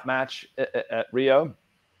knockout match at Rio,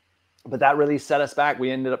 but that really set us back. We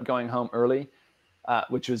ended up going home early,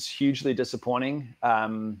 which was hugely disappointing.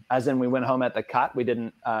 As in, we went home at the cut. We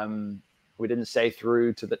didn't stay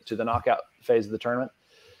through to the knockout phase of the tournament,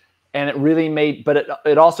 and it really made. But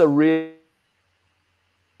it also really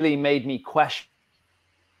made me question.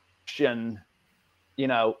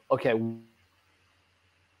 Okay,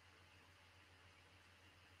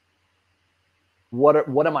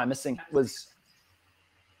 what am I missing?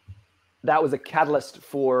 That was a catalyst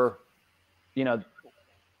for,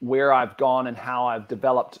 where I've gone and how I've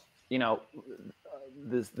developed,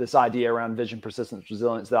 this idea around vision, persistence,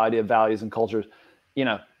 resilience, the idea of values and cultures,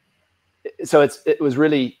 so it's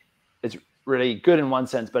really good in one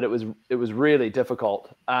sense, but it was really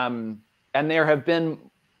difficult. And there have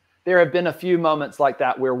been a few moments like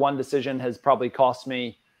that where one decision has probably cost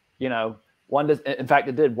me, in fact,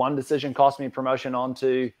 it did. One decision cost me promotion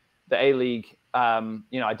onto the A-League.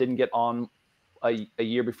 I didn't get on a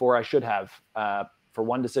year before I should have, for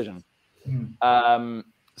one decision.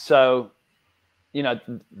 So,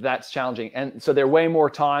 that's challenging. And so there are way more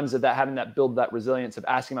times of having that build that resilience of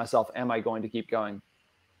asking myself, am I going to keep going?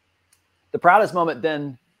 The proudest moment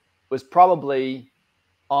then was probably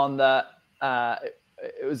on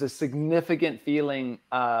it was a significant feeling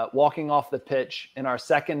walking off the pitch in our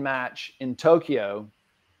second match in Tokyo,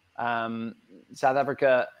 South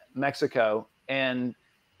Africa, Mexico. And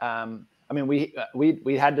we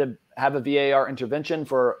had to have a VAR intervention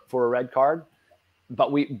for a red card,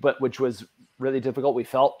 but which was really difficult. We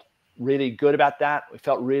felt really good about that. We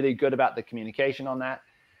felt really good about the communication on that.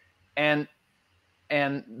 And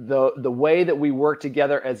the way that we worked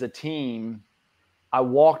together as a team, I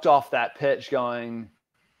walked off that pitch going,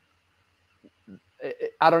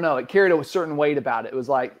 I don't know, it carried a certain weight about it. It was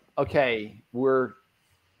like, okay, we're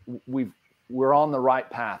on the right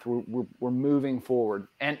path. We're moving forward.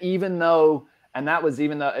 And even though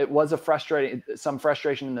it was some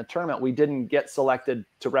frustration in the tournament, we didn't get selected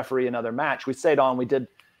to referee another match. We stayed on. We did,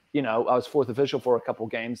 I was fourth official for a couple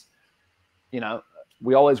games.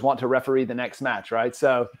 We always want to referee the next match, right?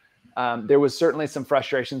 So there was certainly some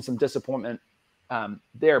frustration, some disappointment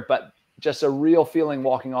there, but just a real feeling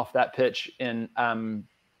walking off that pitch in the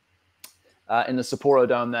Sapporo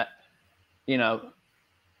Dome that,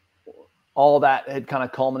 all that had kind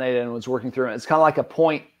of culminated and was working through. And it's kind of like a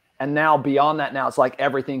point. And now beyond that, now it's like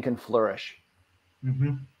everything can flourish.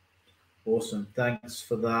 Mm-hmm. Awesome. Thanks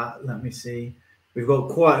for that. Let me see. We've got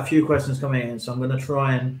quite a few questions coming in, so I'm going to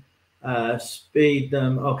try and speed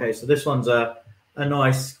them. Okay, so this one's a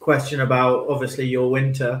nice question about, obviously, your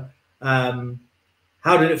winter.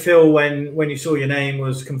 How did it feel when you saw your name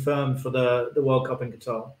was confirmed for the World Cup in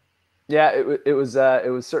Qatar? Yeah, it was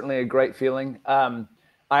certainly a great feeling.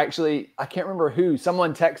 I can't remember who.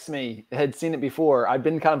 Someone texted me, had seen it before. I'd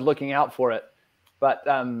been kind of looking out for it, but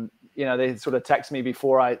they sort of texted me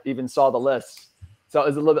before I even saw the list. So it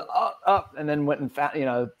was a little bit up, and then went and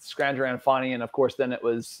scrounged around finding it. And of course, then it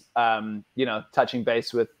was touching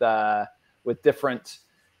base with different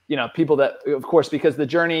people that, of course, because the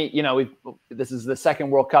journey, this is the second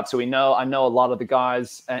World Cup. So I know a lot of the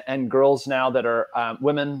guys and girls now that are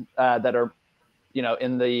women that are,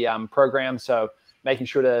 in the program. So making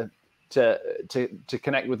sure to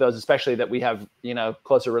connect with those, especially that we have,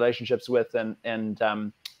 closer relationships with, and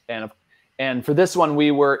for this one,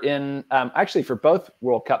 we were in, actually for both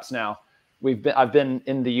World Cups now, I've been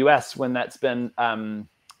in the US when that's been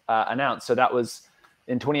announced. So that was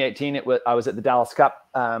in 2018. I was at the Dallas Cup,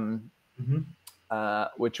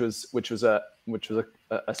 which was a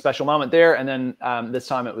special moment there. And then this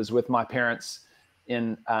time it was with my parents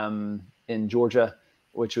in Georgia,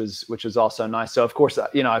 which was also nice. So of course,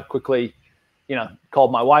 I quickly,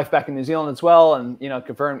 called my wife back in New Zealand as well, and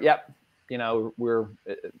confirmed, yep,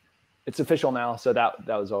 it's official now. So that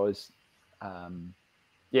was always,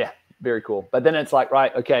 very cool. But then it's like,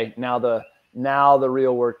 right, okay, now the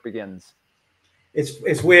real work begins.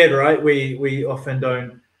 It's weird, right? We often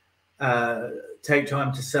don't take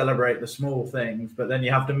time to celebrate the small things, but then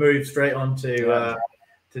you have to move straight on to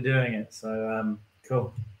doing it. So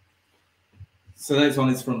cool. So the next one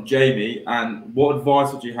is from Jamie. And what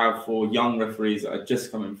advice would you have for young referees that are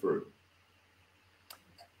just coming through?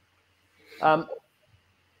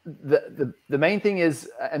 The main thing is,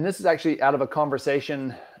 and this is actually out of a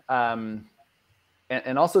conversation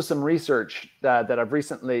and also some research that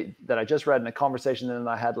I just read in a conversation that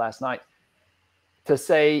I had last night, to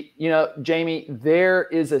say, Jamie, there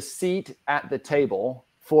is a seat at the table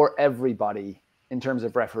for everybody in terms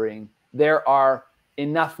of refereeing. There are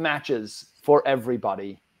enough matches for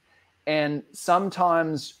everybody. And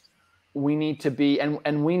sometimes we need to be,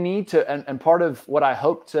 and we need to, and part of what I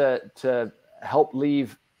hope to help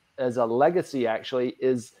leave as a legacy actually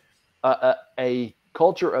is a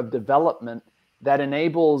culture of development that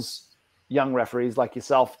enables young referees like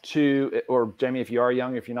yourself to, or Jamie, if you are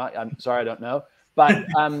young, if you're not, I'm sorry, I don't know, but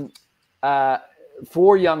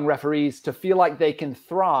for young referees to feel like they can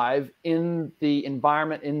thrive in the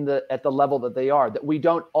environment, at the level that they are, that we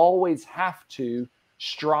don't always have to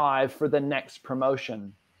strive for the next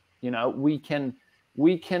promotion. We can,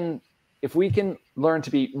 if we can learn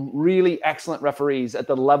to be really excellent referees at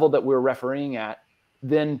the level that we're refereeing at,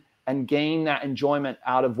 then, and gain that enjoyment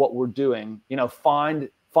out of what we're doing, find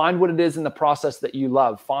what it is in the process that you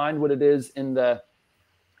love, find what it is in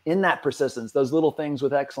that persistence, those little things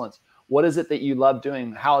with excellence. What is it that you love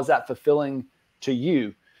doing? How is that fulfilling to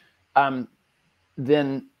you?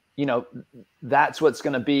 Then, that's what's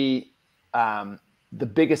going to be the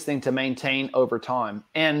biggest thing to maintain over time.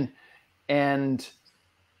 And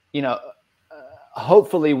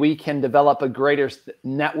hopefully we can develop a greater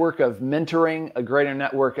network of mentoring, a greater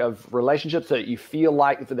network of relationships, so that you feel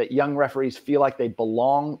like, that young referees feel like they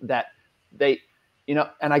belong, that they,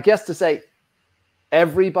 and I guess to say,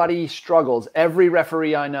 everybody struggles. Every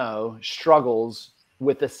referee I know struggles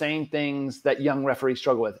with the same things that young referees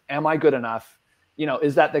struggle with. Am I good enough?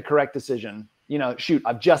 Is that the correct decision? Shoot,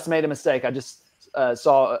 I've just made a mistake. I just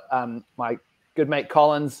saw my good mate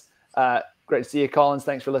Collins. Great to see you, Collins.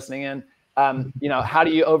 Thanks for listening in. How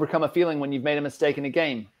do you overcome a feeling when you've made a mistake in a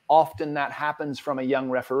game? Often that happens from a young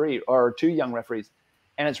referee or two young referees.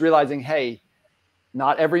 And it's realizing, hey,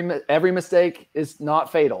 not every mistake is not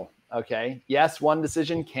fatal. Okay. Yes, one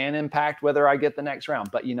decision can impact whether I get the next round,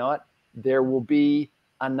 but you know what? There will be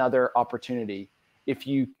another opportunity if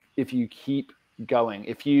you keep going.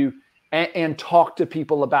 If you and talk to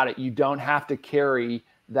people about it. You don't have to carry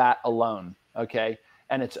that alone. Okay.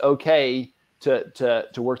 And it's okay to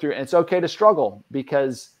work through it. And it's okay to struggle,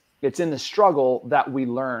 because it's in the struggle that we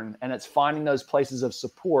learn, and it's finding those places of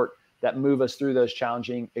support that move us through those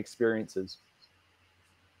challenging experiences.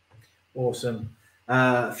 Awesome.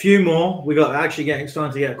 A few more. We got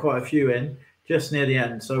starting to get quite a few in just near the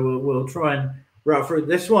end. So we'll try and wrap through.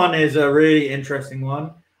 This one is a really interesting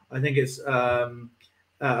one. I think it's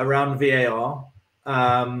around VAR.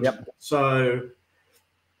 Yep. So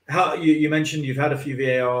how you mentioned you've had a few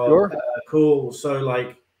VAR. Sure. Cool. So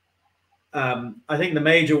I think the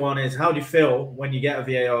major one is, how do you feel when you get a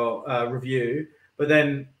VAR review? But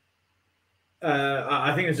then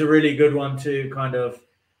I think it's a really good one to kind of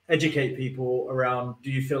educate people around,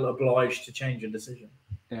 do you feel obliged to change a decision?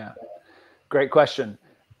 Yeah, great question.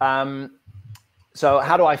 So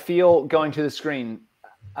how do I feel going to the screen?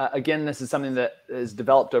 Again, this is something that is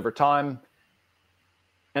developed over time.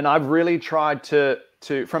 And I've really tried to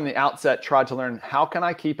from the outset, tried to learn, how can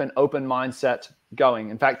I keep an open mindset going?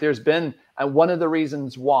 In fact, there's been one of the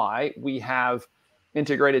reasons why we have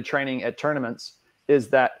integrated training at tournaments is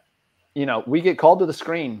that, we get called to the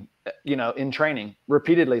screen, in training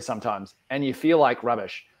repeatedly sometimes, and you feel like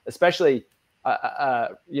rubbish, especially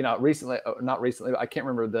you know, recently, not recently, I can't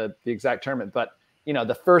remember the exact tournament, but you know,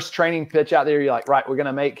 the first training pitch out there, you're like, right, we're going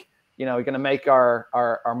to make, you know, we're going to make our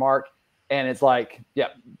mark. And it's like, yeah,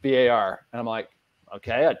 VAR. And I'm like,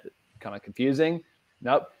 okay, kind of confusing.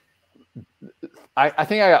 Nope. I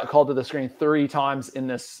think I got called to the screen 3 times in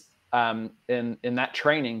this, in that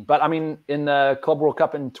training. But I mean, in the Club World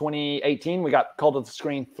Cup in 2018, we got called to the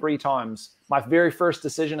screen 3 times. My very first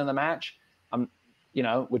decision in the match, you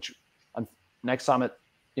know, which next time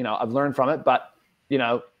you know, I've learned from it, but you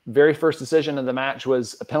know, very first decision of the match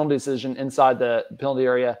was a penalty decision inside the penalty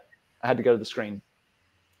area. I had to go to the screen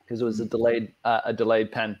because it was a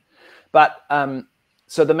delayed pen. But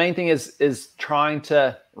so the main thing is trying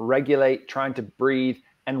to regulate, trying to breathe,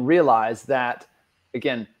 and realize that,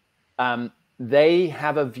 again, they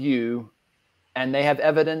have a view and they have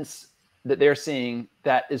evidence that they're seeing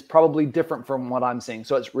that is probably different from what I'm seeing.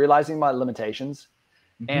 So it's realizing my limitations,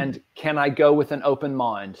 and can I go with an open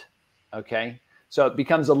mind? Okay. So it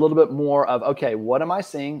becomes a little bit more of, okay, what am I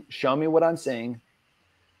seeing? Show me what I'm seeing.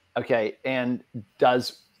 Okay. And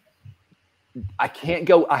I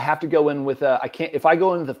have to go in with if I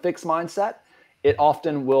go in with a fixed mindset, it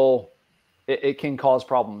often it can cause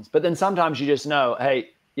problems. But then sometimes you just know, hey,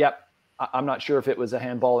 yep, I'm not sure if it was a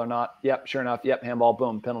handball or not. Yep, sure enough, yep, handball,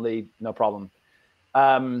 boom, penalty, no problem.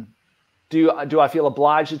 Do I feel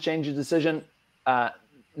obliged to change the decision?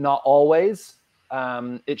 Not always.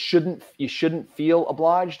 You shouldn't feel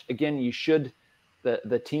obliged. Again,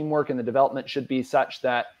 the teamwork and the development should be such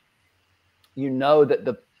that you know that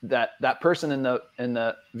that person in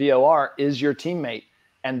the VOR is your teammate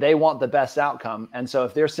and they want the best outcome. And so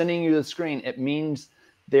if they're sending you the screen, it means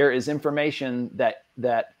there is information that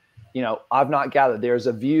you know, I've not gathered. There's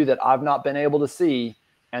a view that I've not been able to see.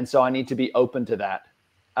 And so I need to be open to that.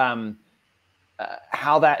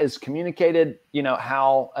 How that is communicated, you know,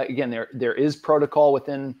 how, again, there is protocol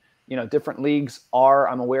within, you know, different leagues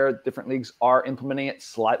I'm aware different leagues are implementing it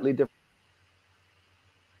slightly different.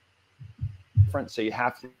 So you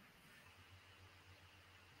have to.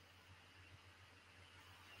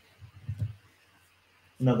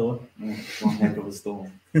 Another one. One heck of a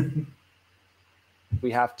storm. We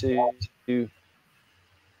have to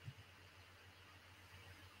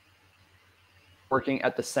working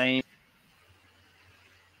at the same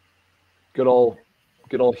good old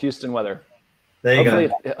Houston weather. There you go.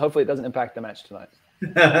 Hopefully it doesn't impact the match tonight.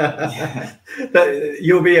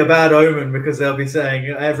 You'll be a bad omen because they'll be saying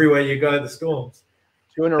everywhere you go, the storms.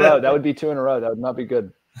 2 in a row. That would be 2 in a row. That would not be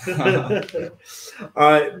good. All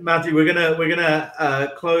right, Matthew, we're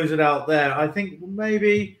gonna close it out there. I think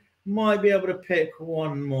maybe might be able to pick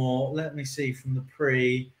one more. Let me see from the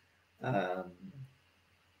pre.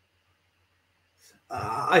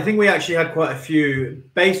 I think we actually had quite a few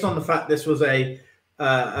based on the fact this was a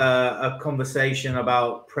conversation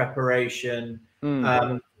about preparation.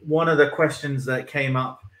 One of the questions that came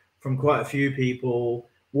up from quite a few people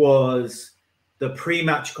was the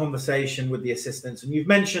pre-match conversation with the assistants, and you've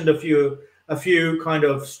mentioned a few kind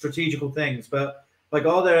of strategical things, but like,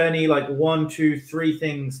 are there any like 1, 2, 3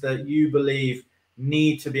 things that you believe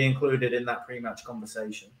need to be included in that pre-match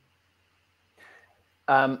conversation?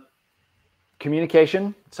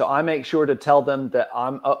 Communication. So I make sure to tell them that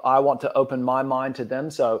I want to open my mind to them.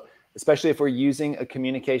 So especially if we're using a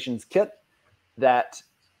communications kit, that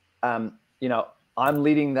you know, I'm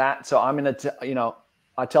leading that. So I'm going to, you know,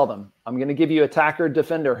 I tell them I'm going to give you attacker,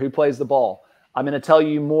 defender, who plays the ball. I'm going to tell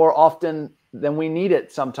you more often than we need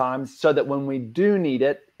it sometimes, so that when we do need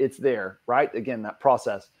it, it's there. Right? Again, that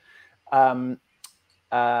process. For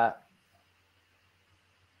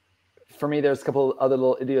me, there's a couple of other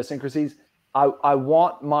little idiosyncrasies. I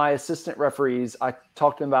want my assistant referees, I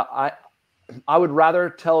talked to them about, I would rather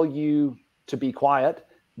tell you to be quiet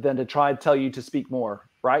than to try to tell you to speak more,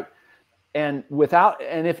 right? And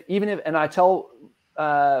I tell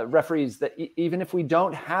referees that even if we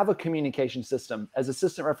don't have a communication system as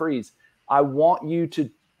assistant referees, I want you to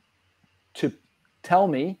tell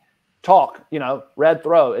me, talk, you know, red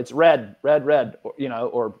throw, it's red, or, you know,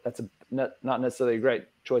 or that's not necessarily a great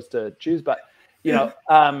choice to choose, but, you know,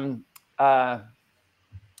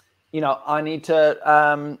 you know, I need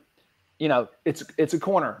to, you know, it's a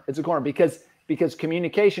corner because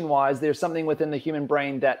communication wise, there's something within the human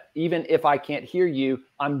brain that even if I can't hear you,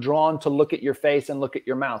 I'm drawn to look at your face and look at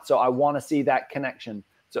your mouth. So I want to see that connection.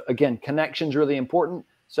 So again, connection's really important.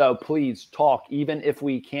 So please talk, even if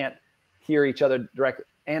we can't hear each other directly.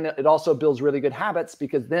 And it also builds really good habits,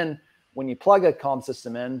 because then when you plug a comm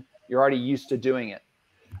system in, you're already used to doing it.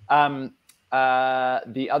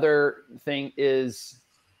 The other thing is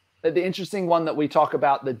the interesting one that we talk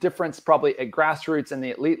about, the difference probably at grassroots and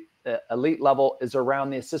the elite level is around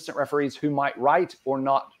the assistant referees who might write or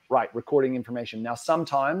not write, recording information. Now,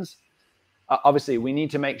 sometimes, obviously, we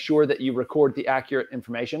need to make sure that you record the accurate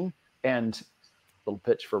information, and little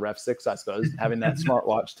pitch for REFSIX, I suppose, having that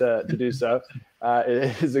smartwatch to do so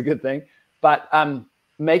is a good thing. But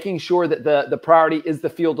making sure that the priority is the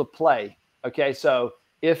field of play. Okay, so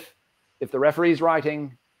if the referee's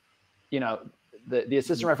writing, the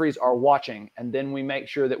assistant referees are watching, and then we make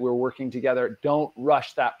sure that we're working together. Don't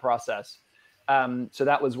rush that process. So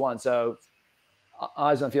that was one. So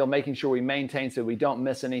eyes on the field, making sure we maintain so we don't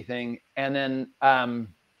miss anything. And then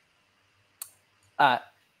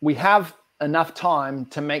we have enough time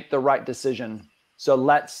to make the right decision. So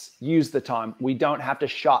let's use the time. We don't have to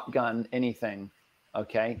shotgun anything.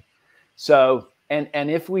 Okay. So, and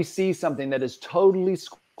if we see something that is totally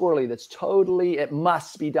squirrely, it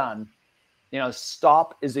must be done.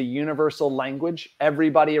 Stop is a universal language.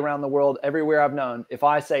 Everybody around the world, everywhere I've known, if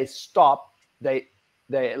I say stop, they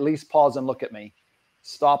at least pause and look at me.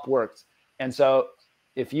 Stop works. And so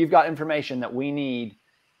if you've got information that we need,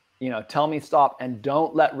 tell me stop, and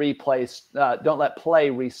don't let play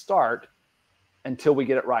restart until we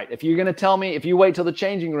get it right. If you're going to tell me, if you wait till the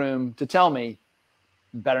changing room to tell me,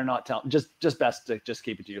 better not tell. Just best to just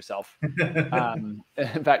keep it to yourself. In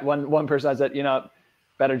fact, one person I said,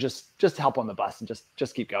 better just help on the bus and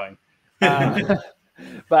just keep going.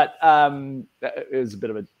 But it was a bit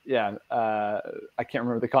of I can't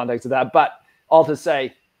remember the context of that, but all to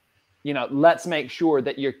say, let's make sure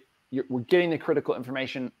that we're getting the critical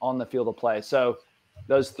information on the field of play. So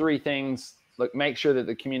those three things, look, make sure that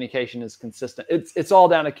the communication is consistent. It's all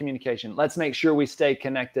down to communication. Let's make sure we stay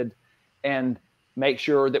connected and make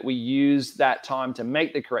sure that we use that time to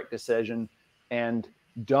make the correct decision, and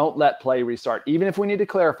don't let play restart. Even if we need to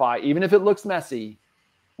clarify, even if it looks messy,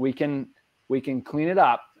 we can clean it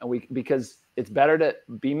up, and because it's better to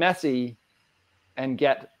be messy and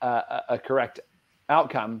get a correct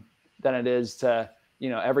outcome than it is to,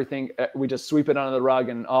 everything, we just sweep it under the rug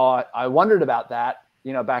and, I wondered about that,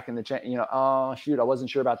 back in the oh shoot, I wasn't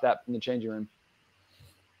sure about that in the changing room.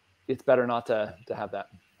 It's better not to have that.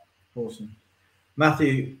 Awesome.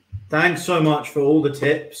 Matthew, thanks so much for all the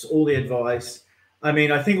tips, all the advice. I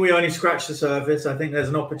mean, I think we only scratched the surface. I think there's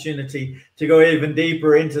an opportunity to go even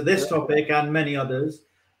deeper into this topic and many others.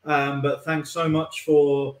 But thanks so much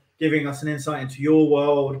for giving us an insight into your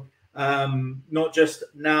world, not just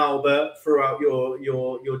now, but throughout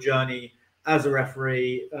your journey as a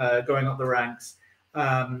referee, going up the ranks,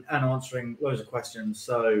 and answering loads of questions.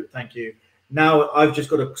 So thank you. Now I've just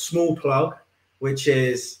got a small plug, which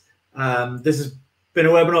is this has been a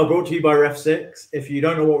webinar brought to you by REFSIX. If you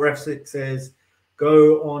don't know what REFSIX is,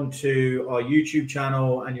 go onto our YouTube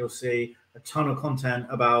channel and you'll see a ton of content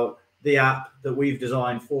about the app that we've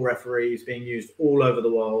designed for referees, being used all over the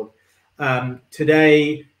world.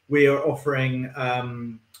 Today, we are offering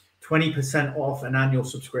 20% off an annual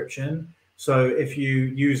subscription. So if you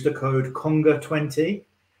use the code Conger20,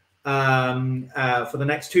 for the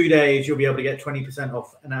next 2 days, you'll be able to get 20%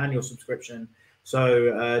 off an annual subscription.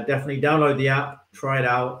 So definitely download the app, try it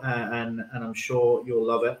out, and I'm sure you'll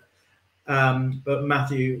love it. But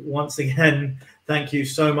Matthew, once again, thank you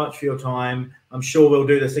so much for your time. I'm sure we'll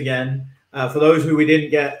do this again. For those who we didn't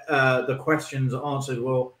get the questions answered,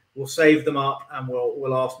 we'll save them up and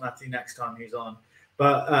we'll ask Matthew next time he's on.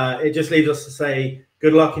 But it just leaves us to say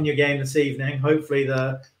good luck in your game this evening. Hopefully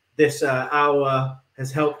this hour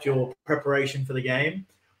has helped your preparation for the game.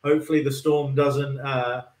 Hopefully the storm doesn't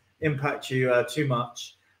impact you too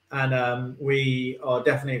much. And we are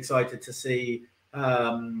definitely excited to see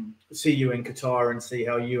you in Qatar and see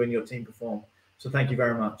how you and your team perform. So thank you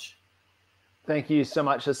very much. Thank you so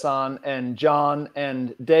much, Hassan and John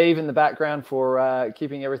and Dave in the background for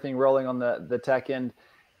keeping everything rolling on the tech end.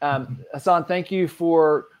 Hassan, thank you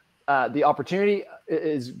for the opportunity. It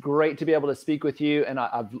is great to be able to speak with you, and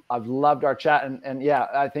I've loved our chat. And yeah,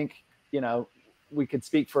 I think we could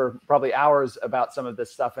speak for probably hours about some of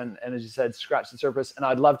this stuff, and as you said, scratch the surface. And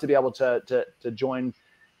I'd love to be able to join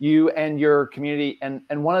you and your community.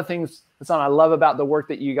 And one of the things, Hassan, I love about the work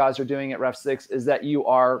that you guys are doing at REFSIX is that you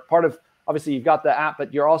are part of, obviously you've got the app,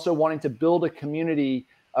 but you're also wanting to build a community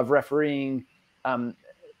of refereeing,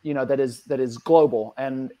 that is global.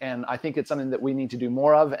 And I think it's something that we need to do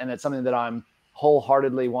more of. And it's something that I'm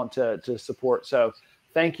wholeheartely want to support. So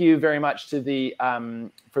thank you very much for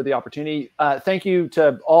the opportunity. Thank you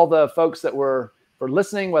to all the folks that were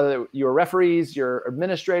listening, whether you were referees, your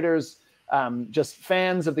administrators, just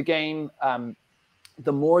fans of the game.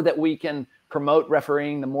 The more that we can promote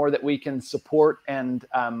refereeing, the more that we can support and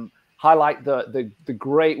highlight the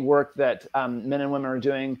great work that men and women are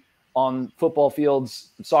doing on football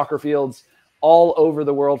fields, soccer fields, all over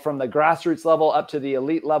the world, from the grassroots level up to the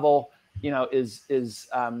elite level, is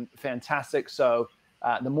fantastic. So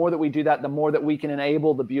the more that we do that, the more that we can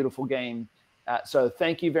enable the beautiful game. So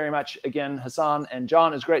thank you very much again, Hassan and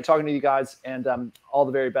John. It's great talking to you guys, and all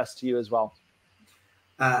the very best to you as well.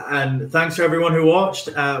 And thanks to everyone who watched.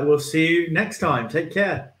 We'll see you next time. Take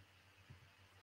care.